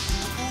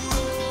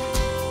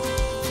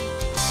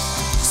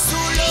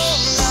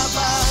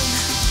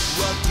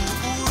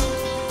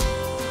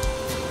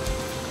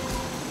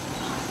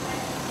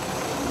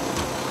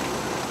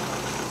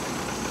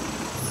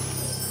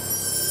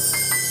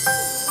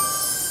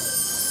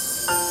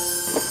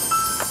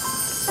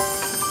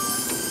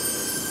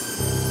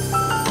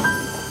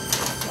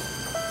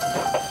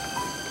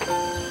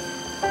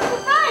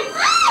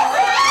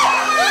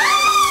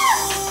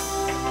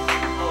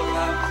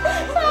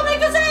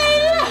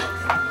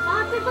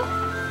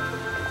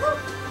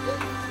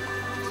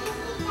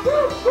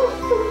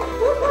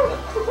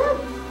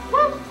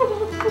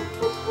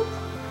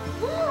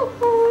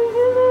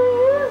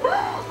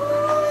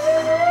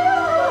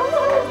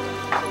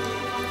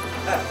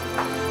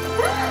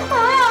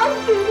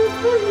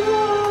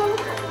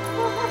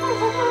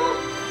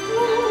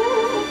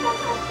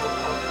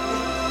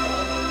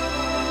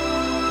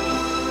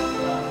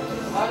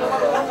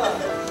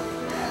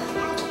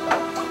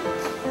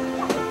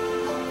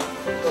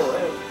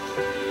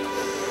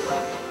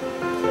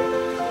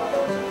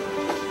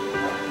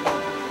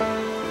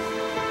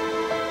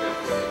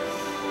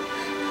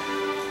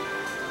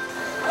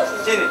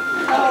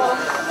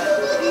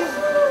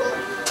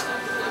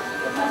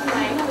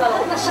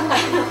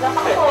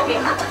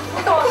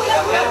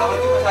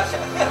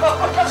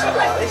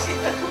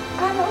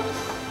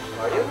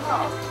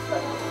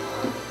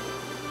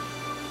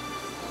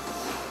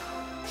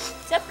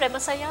 Siyempre,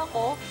 masaya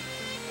ako.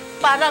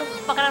 Parang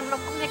pakiramdam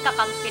ko may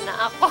kakampi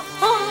na ako.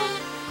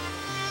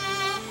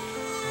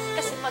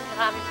 Kasi pag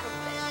maraming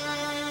problema.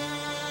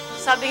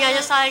 Sabi nga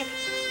niya sa akin,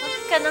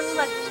 huwag ka nang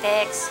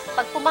mag-text.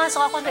 Pag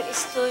pumasok ako ng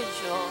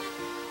studio,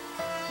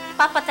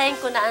 papatayin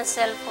ko na ang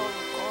cellphone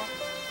ko.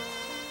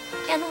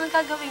 ano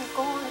nga gagawin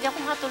ko? Hindi ako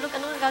matulog,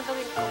 ano nga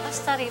gagawin ko?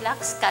 Basta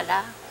relax ka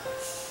lang.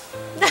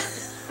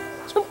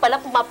 Yung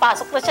pala,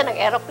 pumapasok na siya ng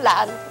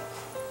aeroplano.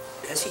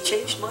 Has he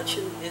changed much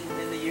in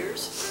the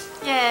years?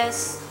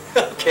 Yes.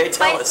 Okay,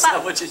 tell us.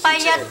 How much has he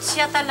Payat changed?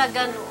 siya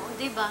talaga, no?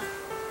 Di ba?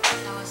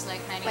 I was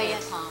like 98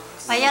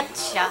 pounds. Payat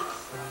siya.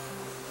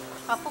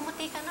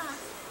 Papumuti ka na.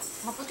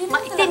 Maputi na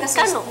Maitim talaga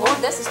ka, si no?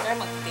 sister,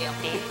 maputi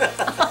ako.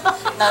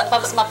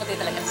 Mas maputi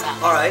talaga sa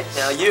akin. All right,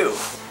 now you.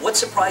 What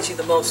surprised you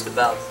the most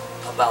about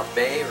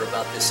May or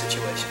about this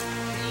situation?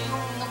 Yung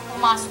nung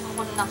pumasok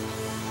ako na,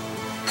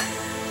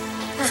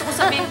 gusto ko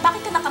sabihin,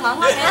 bakit ka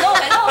nakanganga? Hello,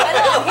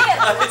 here.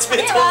 It's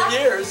been 12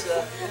 years.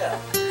 Yeah.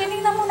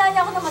 Tinignan muna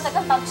niya ako na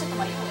matagal, tapos siya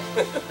tumayo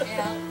eh.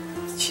 Yeah.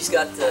 She's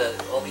got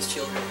all these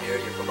children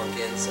here, your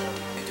pamankins.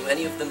 Do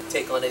any of them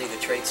take on any of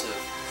the traits of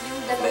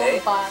Yung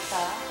May?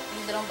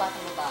 dalawang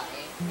batang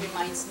babae,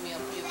 reminds me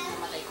of yung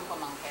namatay kong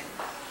pamangkin.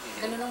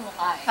 Ganun ang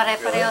mukha eh.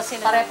 Pare-pareho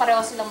sila.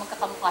 Pare-pareho silang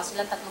magkakamukha,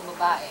 silang tatlong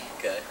babae.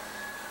 Okay.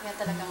 Kaya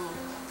talagang,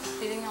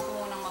 tinignan ko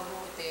munang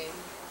mabuti.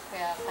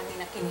 Kaya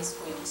kanina kinis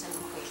ko yung isa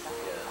na makita.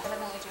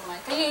 Talagang it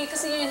reminds.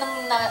 Kasi yun ang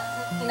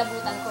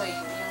inabutan ko eh,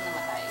 yung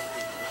namatay.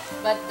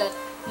 But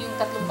yung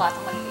tatlong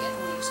batang maliliit,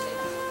 hindi ko sila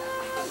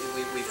inabutan.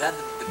 We've had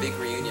the big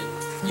reunion.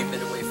 You've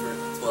been away for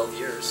 12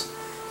 years.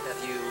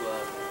 Have you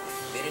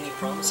made any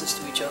promises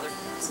to each other?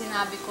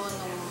 Sinabi ko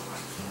nung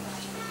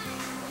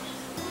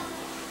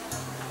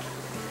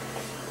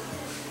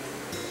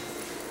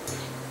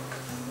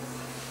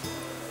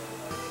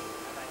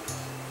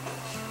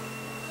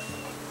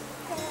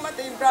kung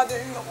matay yung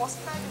brother-in-law ko,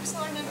 sinabi ko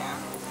sa kanya na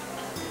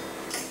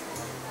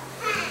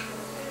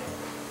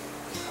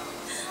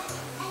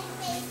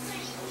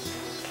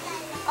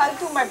I'll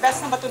do my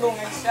best na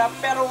matulungan siya,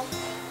 pero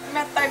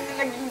may time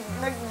na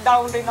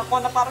nag-down rin ako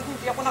na parang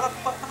hindi ako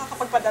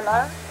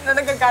nakakapagpadala, na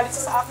nagagalit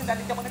siya sa akin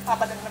dahil hindi ako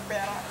nagpapadala ng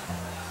pera.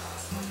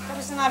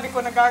 Pero sinabi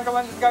ko na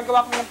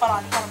gagawa ko ng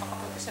paraan para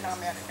makapunta siya ng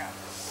Amerika.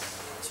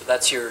 So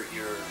that's your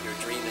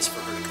dream is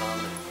for her to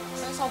come.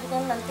 So sabi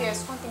ko lang,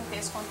 konting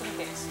test.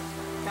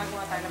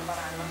 Gagawa tayo ng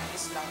paraan ng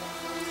Islam.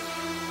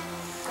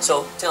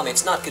 So tell me,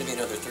 it's not going to be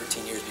another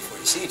 13 years before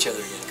you see each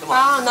other again. Come on.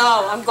 Oh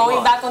no, I'm going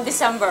Come on. back on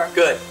December.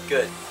 Good.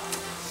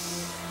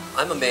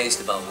 I'm amazed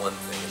about one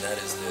thing, and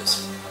that is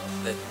this,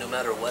 that no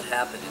matter what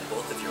happened in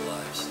both of your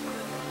lives,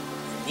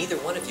 neither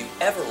one of you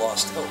ever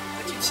lost hope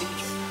that you'd see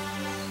each other.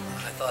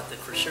 I thought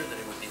that for sure that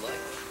it would be like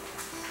that.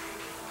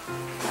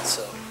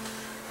 So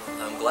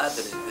I'm glad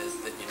that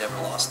you never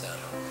lost that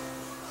hope.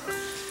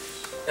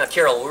 Now,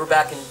 Carol, we were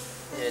back in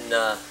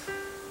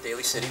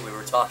Daly City. We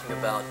were talking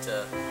about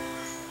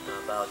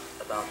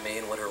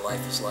May and what her life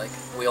is like.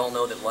 We all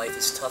know that life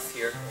is tough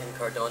here in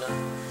Cardona.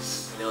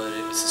 We know that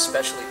it was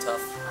especially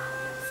tough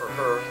for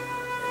her,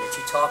 and that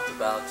you talked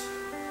about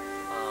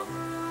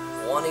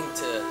wanting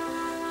to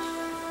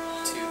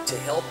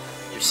help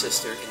your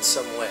sister in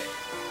some way,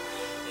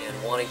 and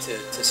wanting to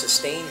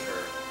sustain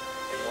her,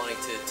 and wanting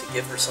to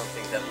give her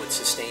something that would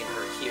sustain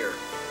her here.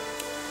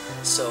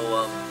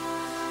 So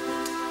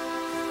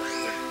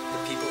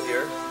the people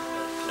here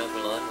at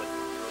Pinagmulan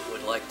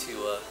would like to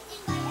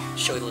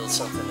show you a little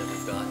something that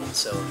we've got.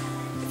 So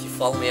if you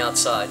follow me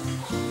outside,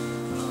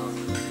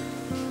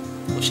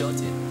 we'll show it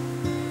to you.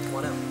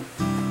 Come on out.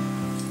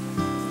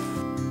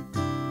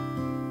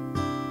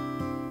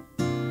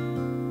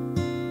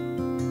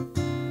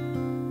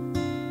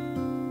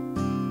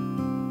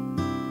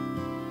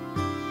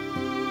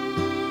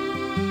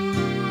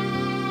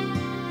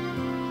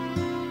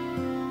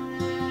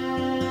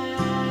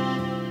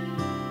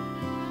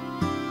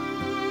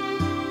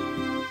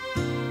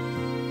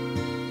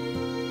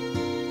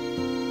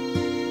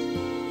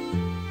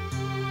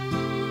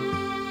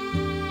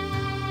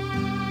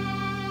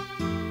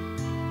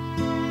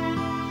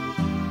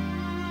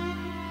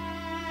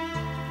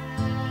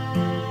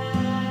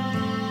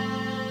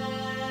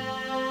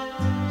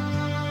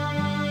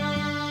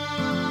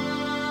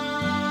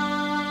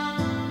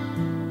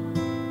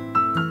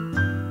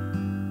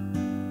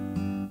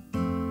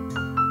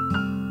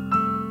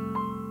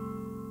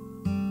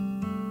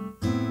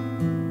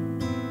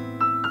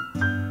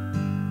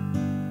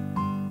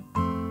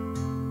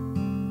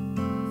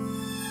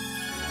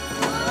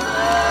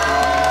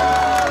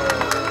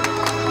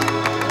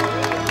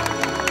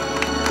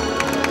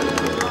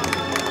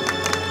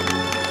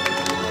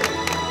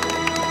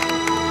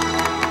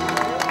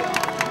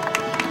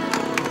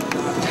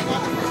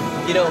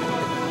 You know,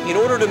 in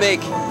order to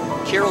make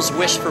Carol's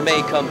wish for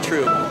May come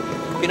true,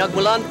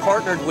 Pinagmulan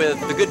partnered with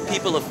the good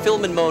people of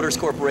Film and Motors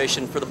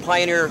Corporation for the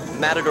Pioneer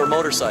Matador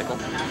motorcycle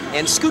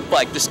and Scoot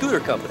Bike, the scooter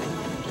company.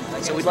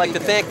 So we'd like to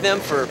thank them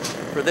for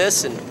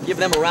this and give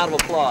them a round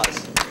of applause.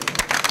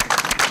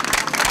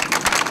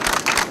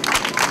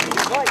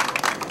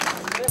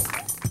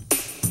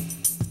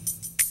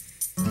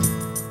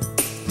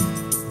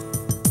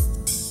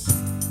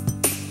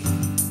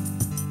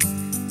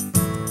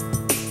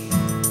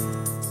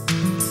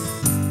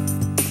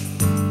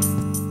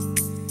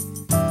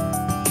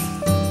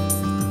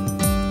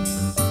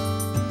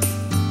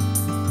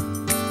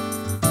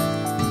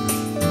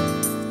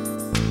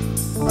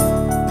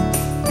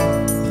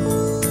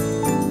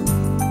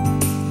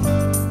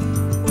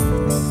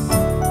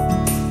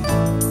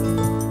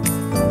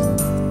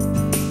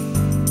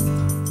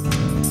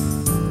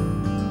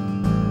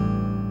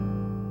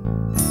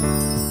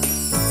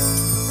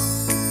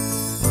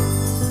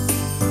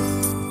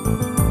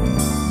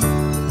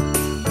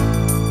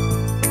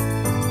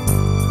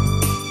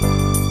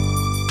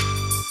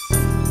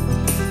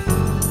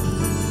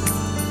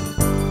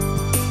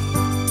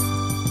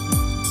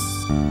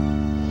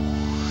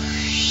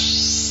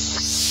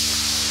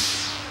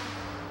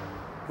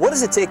 What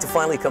does it take to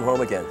finally come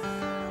home again?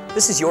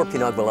 This is your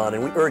Pinagmulan,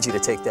 and we urge you to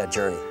take that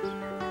journey.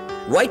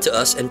 Write to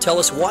us and tell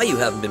us why you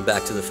haven't been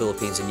back to the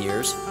Philippines in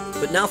years,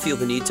 but now feel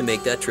the need to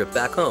make that trip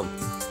back home.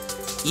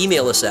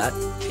 Email us at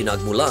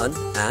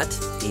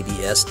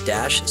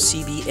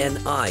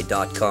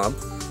pinagmulan@abs-cbni.com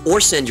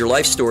or send your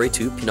life story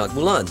to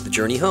Pinagmulan The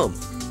Journey Home,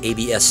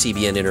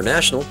 ABS-CBN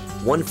International,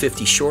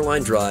 150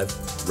 Shoreline Drive,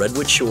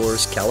 Redwood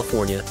Shores,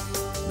 California,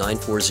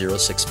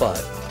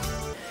 94065.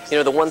 You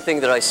know, the one thing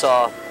that I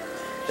saw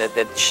that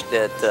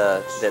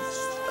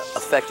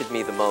affected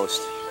me the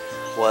most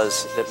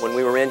was that when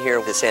we were in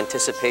here, this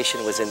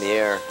anticipation was in the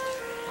air,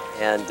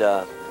 and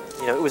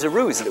you know, it was a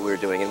ruse that we were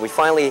doing, and we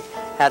finally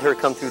had her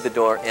come through the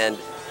door, and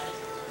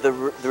the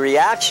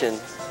reaction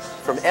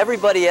from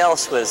everybody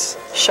else was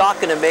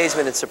shock and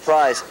amazement and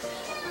surprise.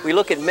 We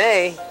look at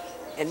May,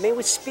 and May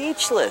was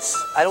speechless.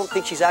 I don't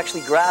think she's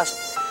actually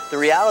grasped the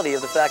reality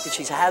of the fact that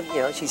she's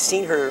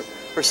seen her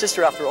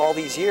sister after all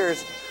these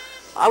years.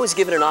 I was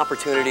given an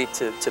opportunity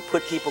to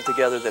put people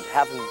together that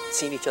haven't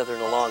seen each other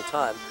in a long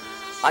time.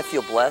 I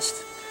feel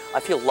blessed.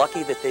 I feel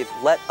lucky that they've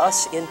let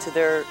us into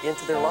their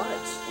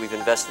lives. We've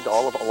invested a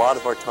lot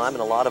of our time,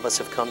 and a lot of us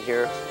have come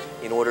here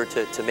in order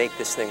to make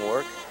this thing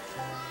work.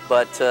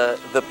 But the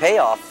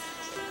payoff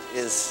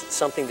is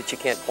something that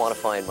you can't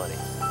quantify in money.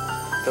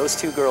 Those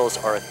two girls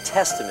are a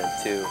testament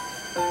to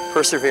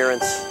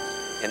perseverance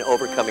and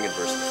overcoming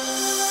adversity.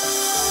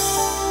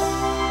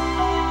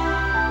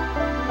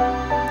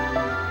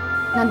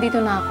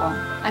 Nandito na ako.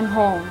 I'm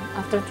home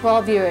after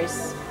 12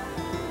 years.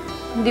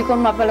 Hindi ko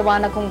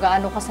mapaliwanag kung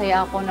gaano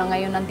kasaya ako na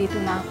ngayon nandito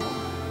na ako.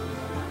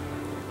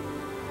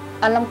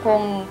 Alam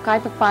kong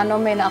kahit paano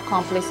may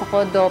na-accomplish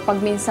ako, do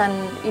pag minsan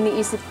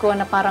iniisip ko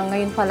na parang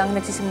ngayon pa lang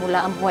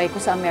nagsisimula ang buhay ko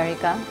sa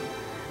Amerika.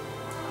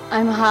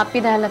 I'm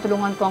happy dahil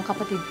natulungan ko ang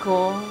kapatid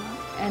ko.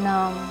 And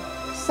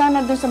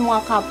sana dun sa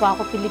mga kapwa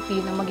ko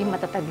Pilipino maging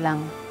matatag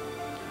lang.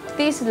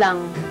 Tiis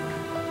lang.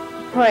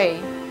 Pray.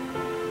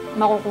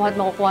 Makukuha at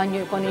makukuha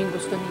niyo kung ano yung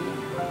gusto niyo.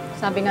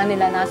 Sabi nga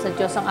nila, nasa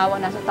Diyos ang awa,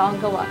 nasa tao ang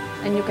gawa,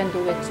 and you can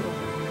do it too.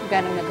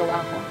 Ganang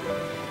nagawa ko.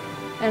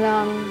 And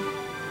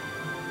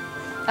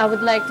I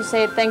would like to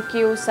say thank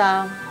you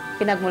sa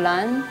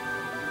Pinagmulan,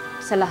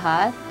 sa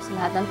lahat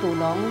ng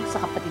tulong, sa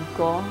kapatid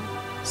ko,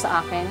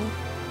 sa akin,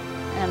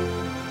 and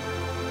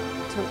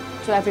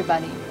to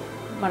everybody.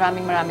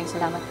 Maraming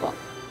salamat po.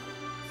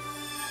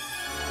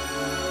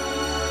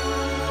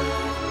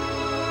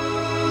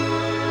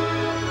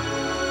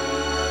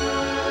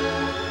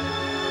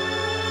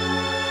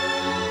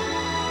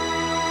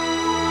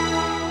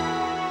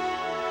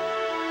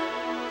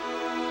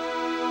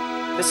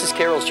 This is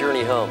Carol's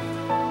Journey Home.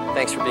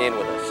 Thanks for being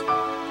with us.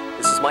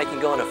 This is Mike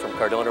Cardona from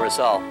Cardona,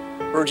 Rizal,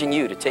 urging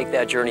you to take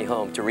that journey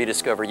home to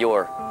rediscover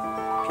your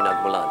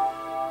Pinagmulan.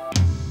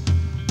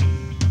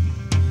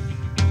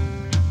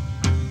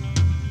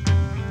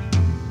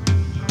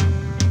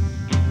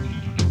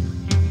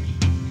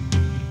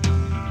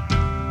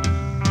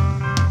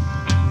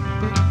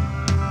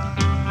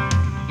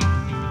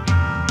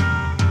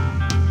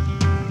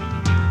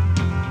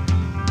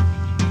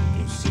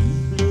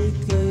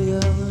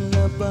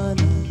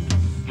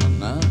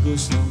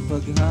 Ng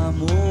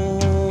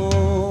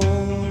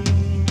paghamon,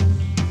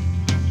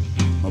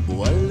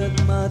 mabuwal at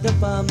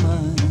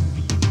madapaman,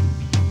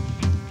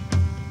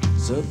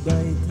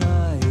 sabay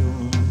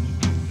tayong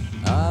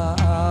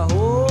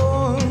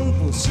aahon.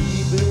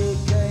 Posible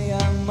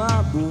kayang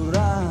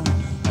mabura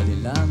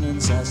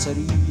alilangan sa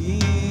sarili,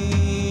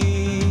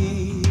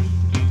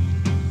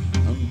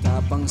 ang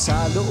tapang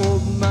sa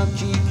loob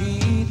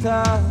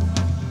makikita,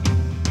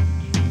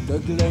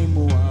 taglay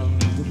mo ang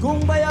dugong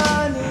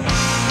bayani.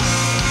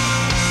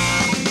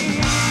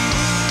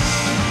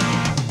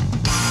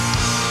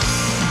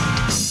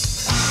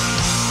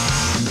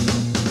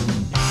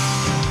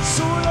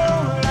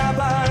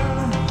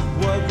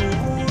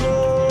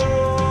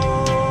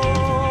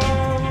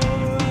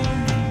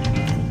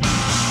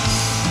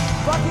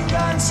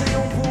 Sa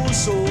iyong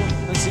puso,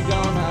 ang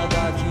sigaw na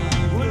dati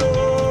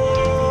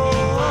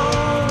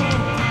bulong.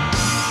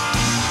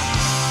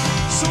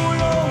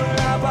 Sulong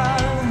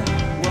laban,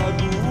 wag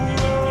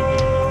urong.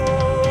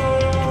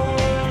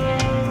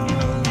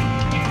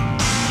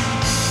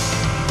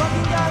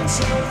 Pakinggan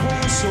sa iyong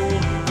puso,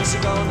 ang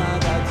sigaw na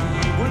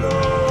dati bulong.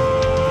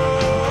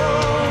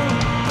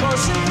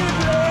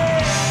 Posible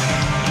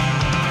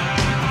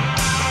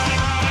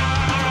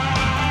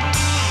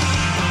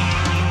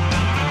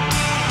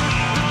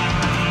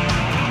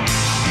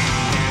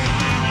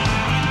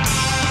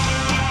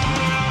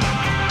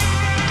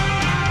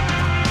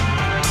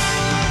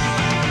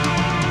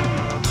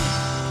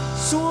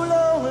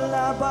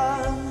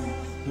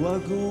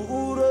wag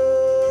uurong.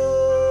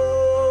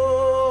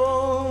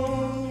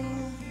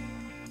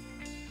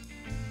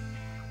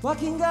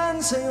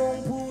 Pakinggan sa iyong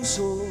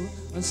puso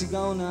ang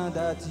sigaw na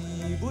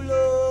dati bulong.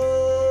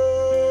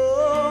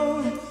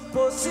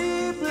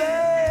 Posible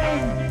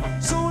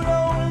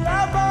sulong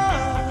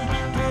laban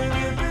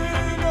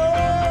Pilipino.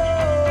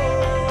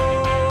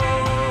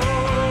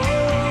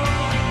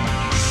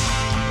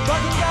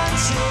 Pakinggan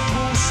sa iyong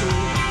puso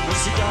ang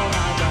sigaw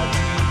na dati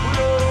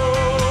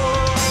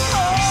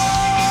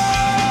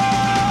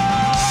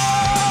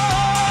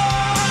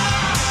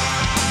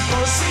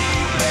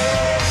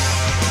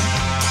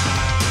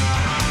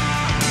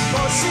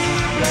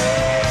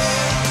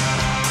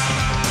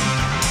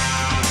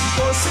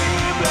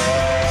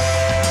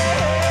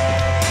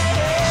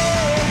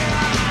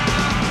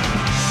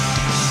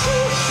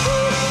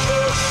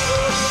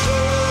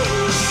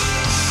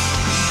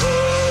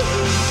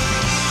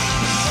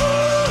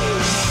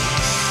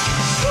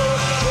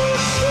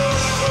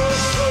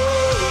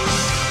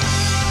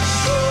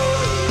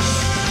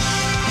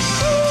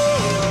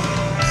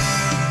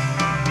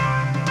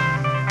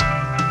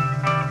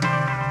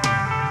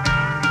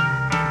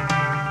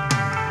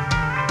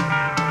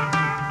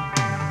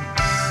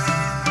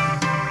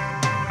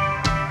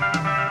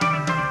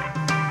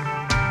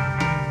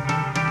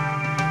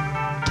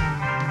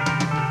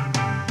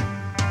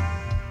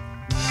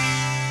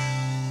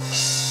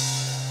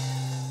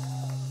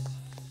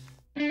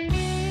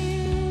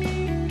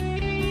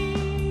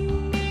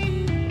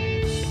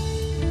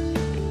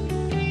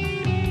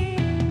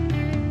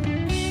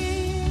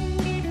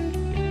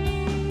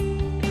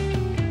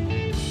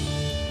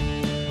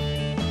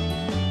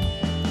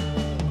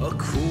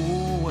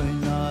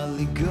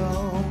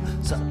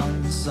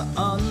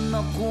Saan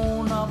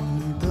ako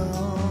napunta,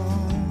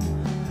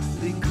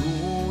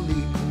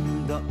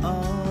 liko-likong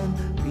daan,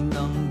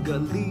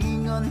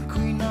 pinanggalingan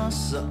ko'y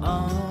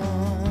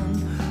nasaan.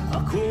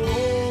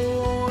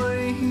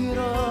 Ako'y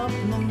hirap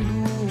ng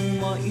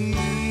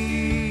lumaing,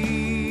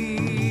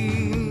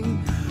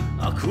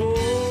 ako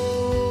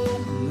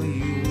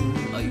ngayon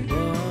ay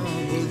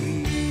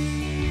babalik.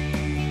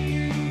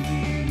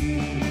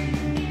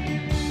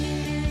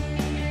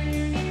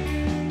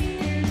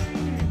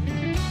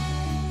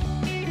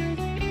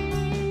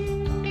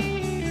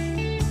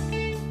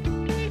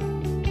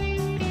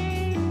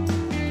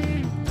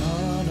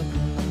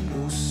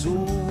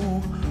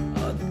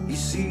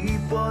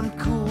 Isipan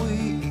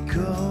ko'y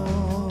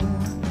ikaw,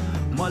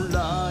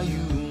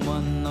 malayo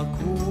man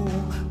ako,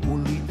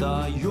 muli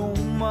tayong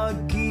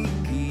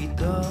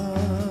magkikita.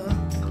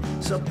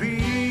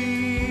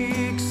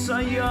 Sabik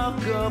sa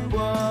yakap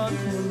at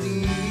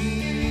muli,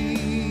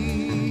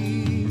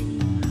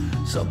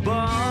 sa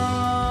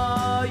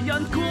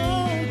bayan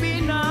kong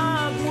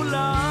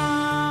pinagmulan.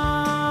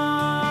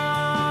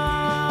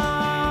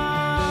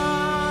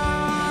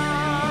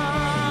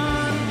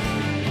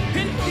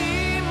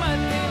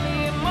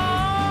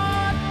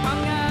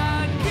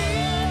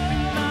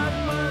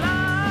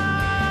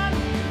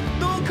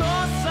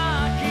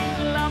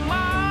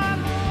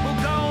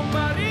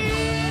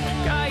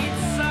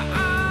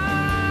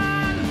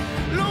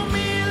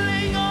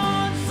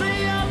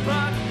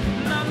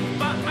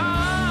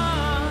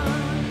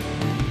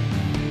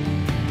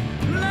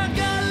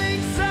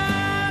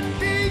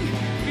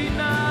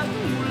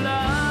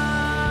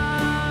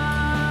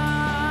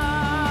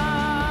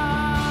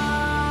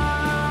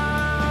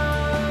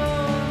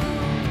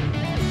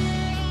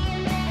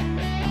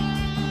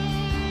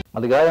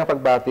 Maligayang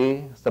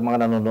pagbati sa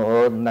mga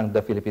nanonood ng The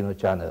Filipino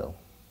Channel.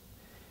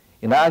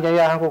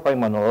 Inaanyayahan ko kayo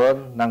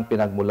manood ng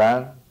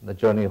Pinagmulan The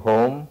Journey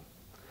Home.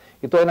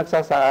 Ito ay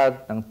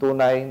nagsasaad ng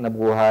tunay na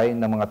buhay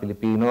ng mga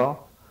Pilipino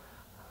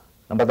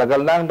na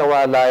matagal nang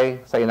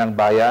nawalay sa inang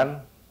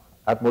bayan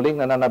at muling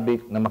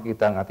nananabik na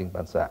makita ang ating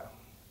bansa.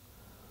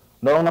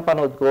 Noong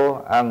napanood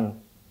ko ang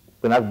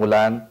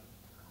Pinagmulan,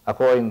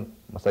 ako ay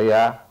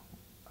masaya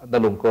at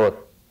nalungkot.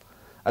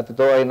 At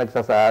ito ay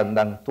nagsasaad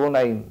ng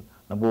tunay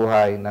na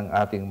buhay ng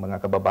ating mga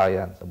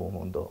kababayan sa buong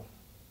mundo.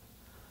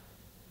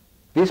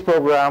 This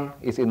program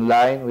is in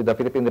line with the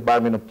Philippine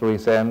Department of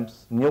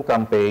Tourism's new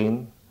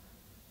campaign,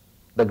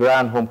 The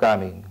Grand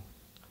Homecoming.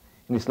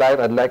 In this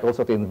light, I'd like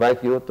also to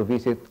invite you to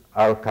visit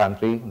our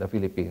country, the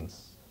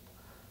Philippines.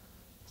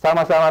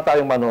 Sama-sama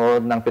tayong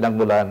manood ng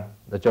Pinagmulan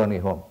The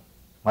Journey Home.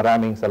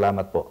 Maraming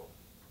salamat po.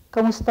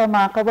 Kamusta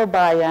mga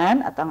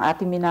kababayan at ang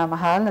ating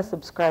minamahal na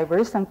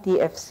subscribers ng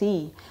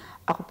TFC?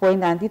 Ako po ay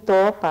nandito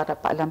para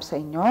paalam sa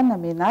inyo na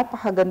may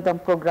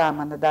napakagandang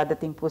programa na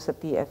dadating po sa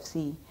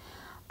TFC.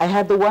 I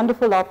had the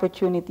wonderful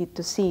opportunity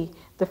to see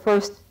the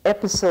first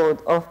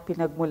episode of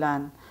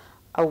Pinagmulan,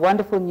 a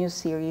wonderful new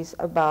series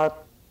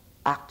about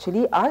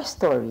actually our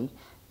story,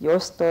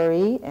 your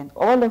story, and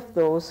all of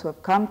those who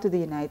have come to the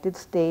United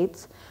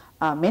States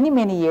many,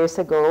 many years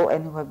ago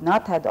and who have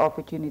not had the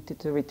opportunity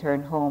to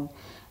return home.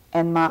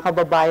 And mga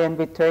kababayan,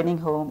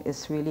 returning home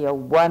is really a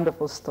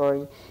wonderful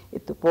story.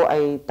 Ito po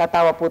ay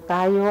tatawa po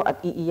tayo at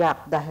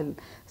iiyak dahil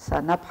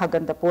sa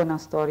napakaganda po ng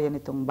storya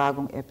nitong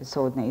bagong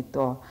episode na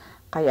ito.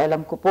 Kaya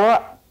alam ko po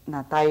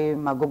na tayo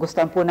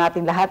magugustuhan po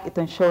natin lahat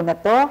itong show na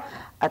to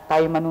at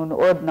tayo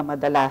manunood na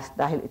madalas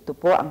dahil ito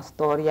po ang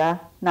storya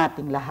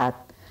nating lahat.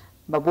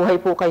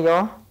 Mabuhay po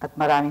kayo at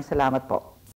maraming salamat po.